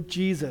love with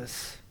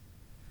Jesus.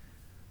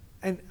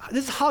 And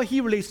this is how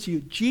he relates to you.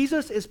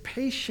 Jesus is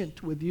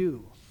patient with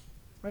you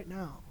right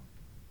now.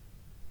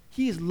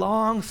 He is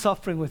long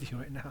suffering with you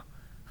right now.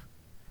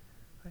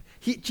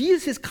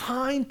 Jesus is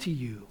kind to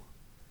you.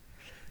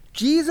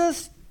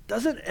 Jesus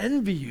doesn't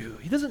envy you.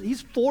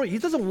 He's for you. He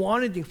doesn't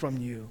want anything from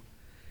you.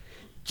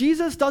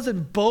 Jesus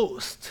doesn't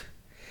boast.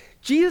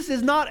 Jesus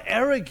is not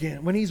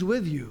arrogant when he's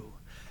with you.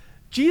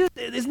 Jesus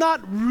is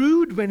not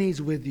rude when he's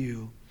with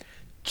you.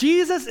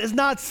 Jesus is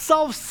not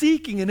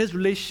self-seeking in his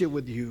relationship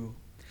with you.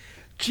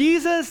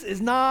 Jesus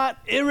is not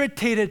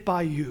irritated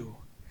by you.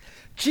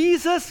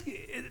 Jesus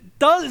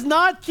is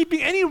not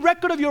keeping any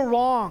record of your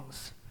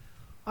wrongs.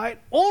 Right?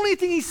 Only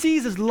thing he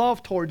sees is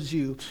love towards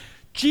you.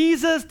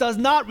 Jesus does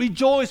not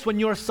rejoice when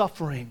you're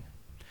suffering.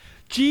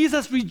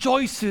 Jesus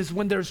rejoices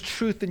when there's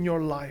truth in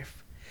your life.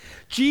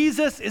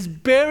 Jesus is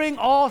bearing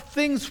all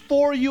things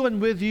for you and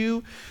with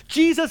you.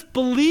 Jesus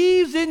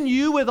believes in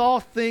you with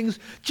all things.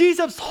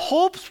 Jesus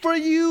hopes for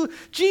you.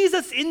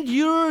 Jesus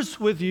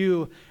endures with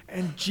you.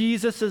 And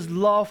Jesus'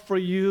 love for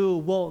you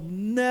will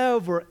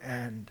never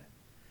end.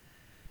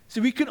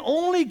 See, we can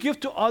only give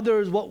to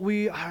others what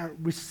we are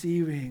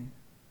receiving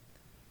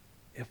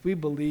if we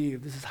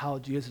believe this is how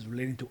Jesus is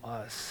relating to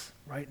us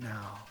right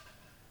now.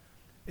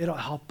 It'll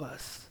help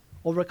us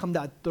overcome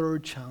that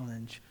third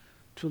challenge,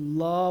 to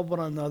love one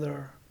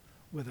another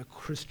with a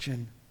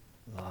Christian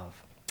love.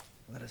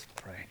 Let us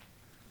pray.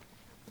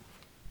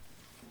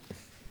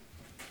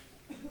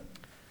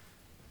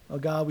 Oh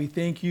God, we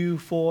thank you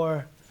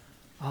for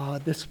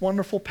this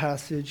wonderful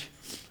passage.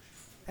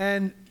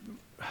 And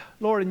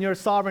Lord, in your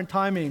sovereign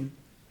timing,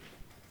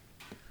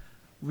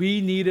 we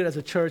need it as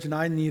a church, and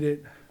I need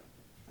it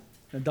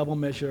in a double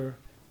measure.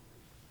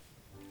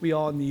 We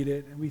all need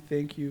it, and we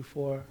thank you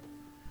for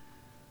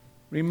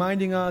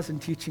reminding us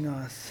and teaching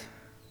us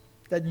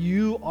that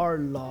you are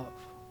love.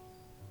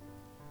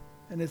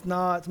 And it's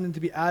not something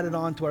to be added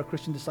on to our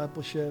Christian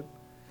discipleship.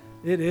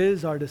 It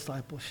is our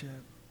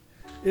discipleship.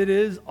 It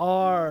is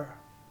our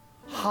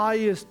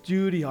highest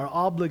duty, our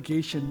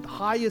obligation,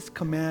 highest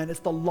command.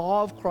 It's the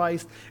law of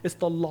Christ. It's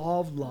the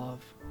law of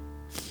love.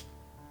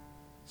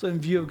 So in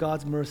view of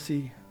God's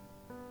mercy,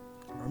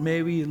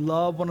 may we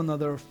love one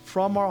another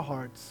from our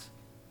hearts,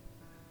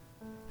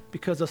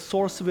 because the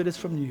source of it is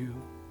from you.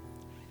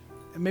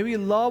 And may we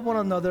love one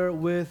another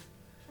with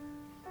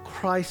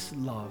Christ's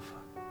love.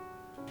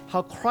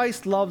 How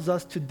Christ loves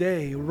us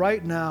today,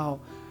 right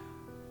now,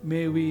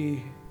 may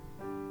we,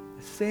 in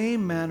the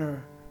same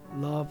manner,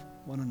 love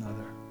one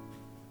another.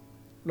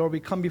 Lord, we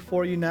come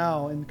before you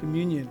now in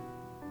communion.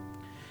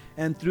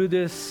 And through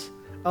this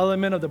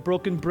element of the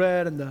broken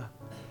bread and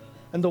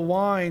the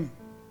wine,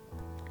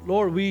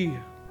 Lord, we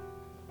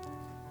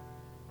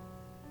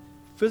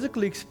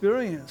physically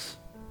experience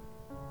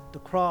the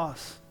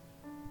cross,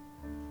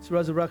 its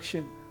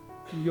resurrection,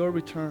 and your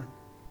return.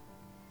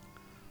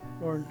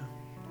 Lord,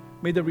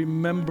 may the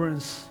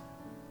remembrance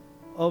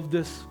of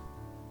this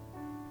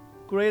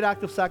great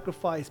act of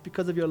sacrifice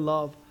because of your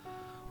love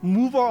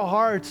move our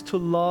hearts to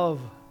love,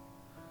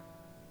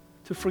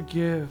 to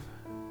forgive,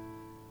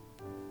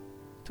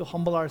 to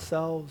humble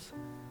ourselves,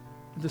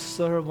 and to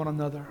serve one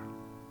another.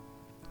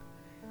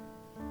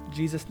 In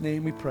Jesus'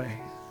 name we pray.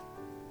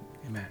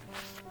 Amen.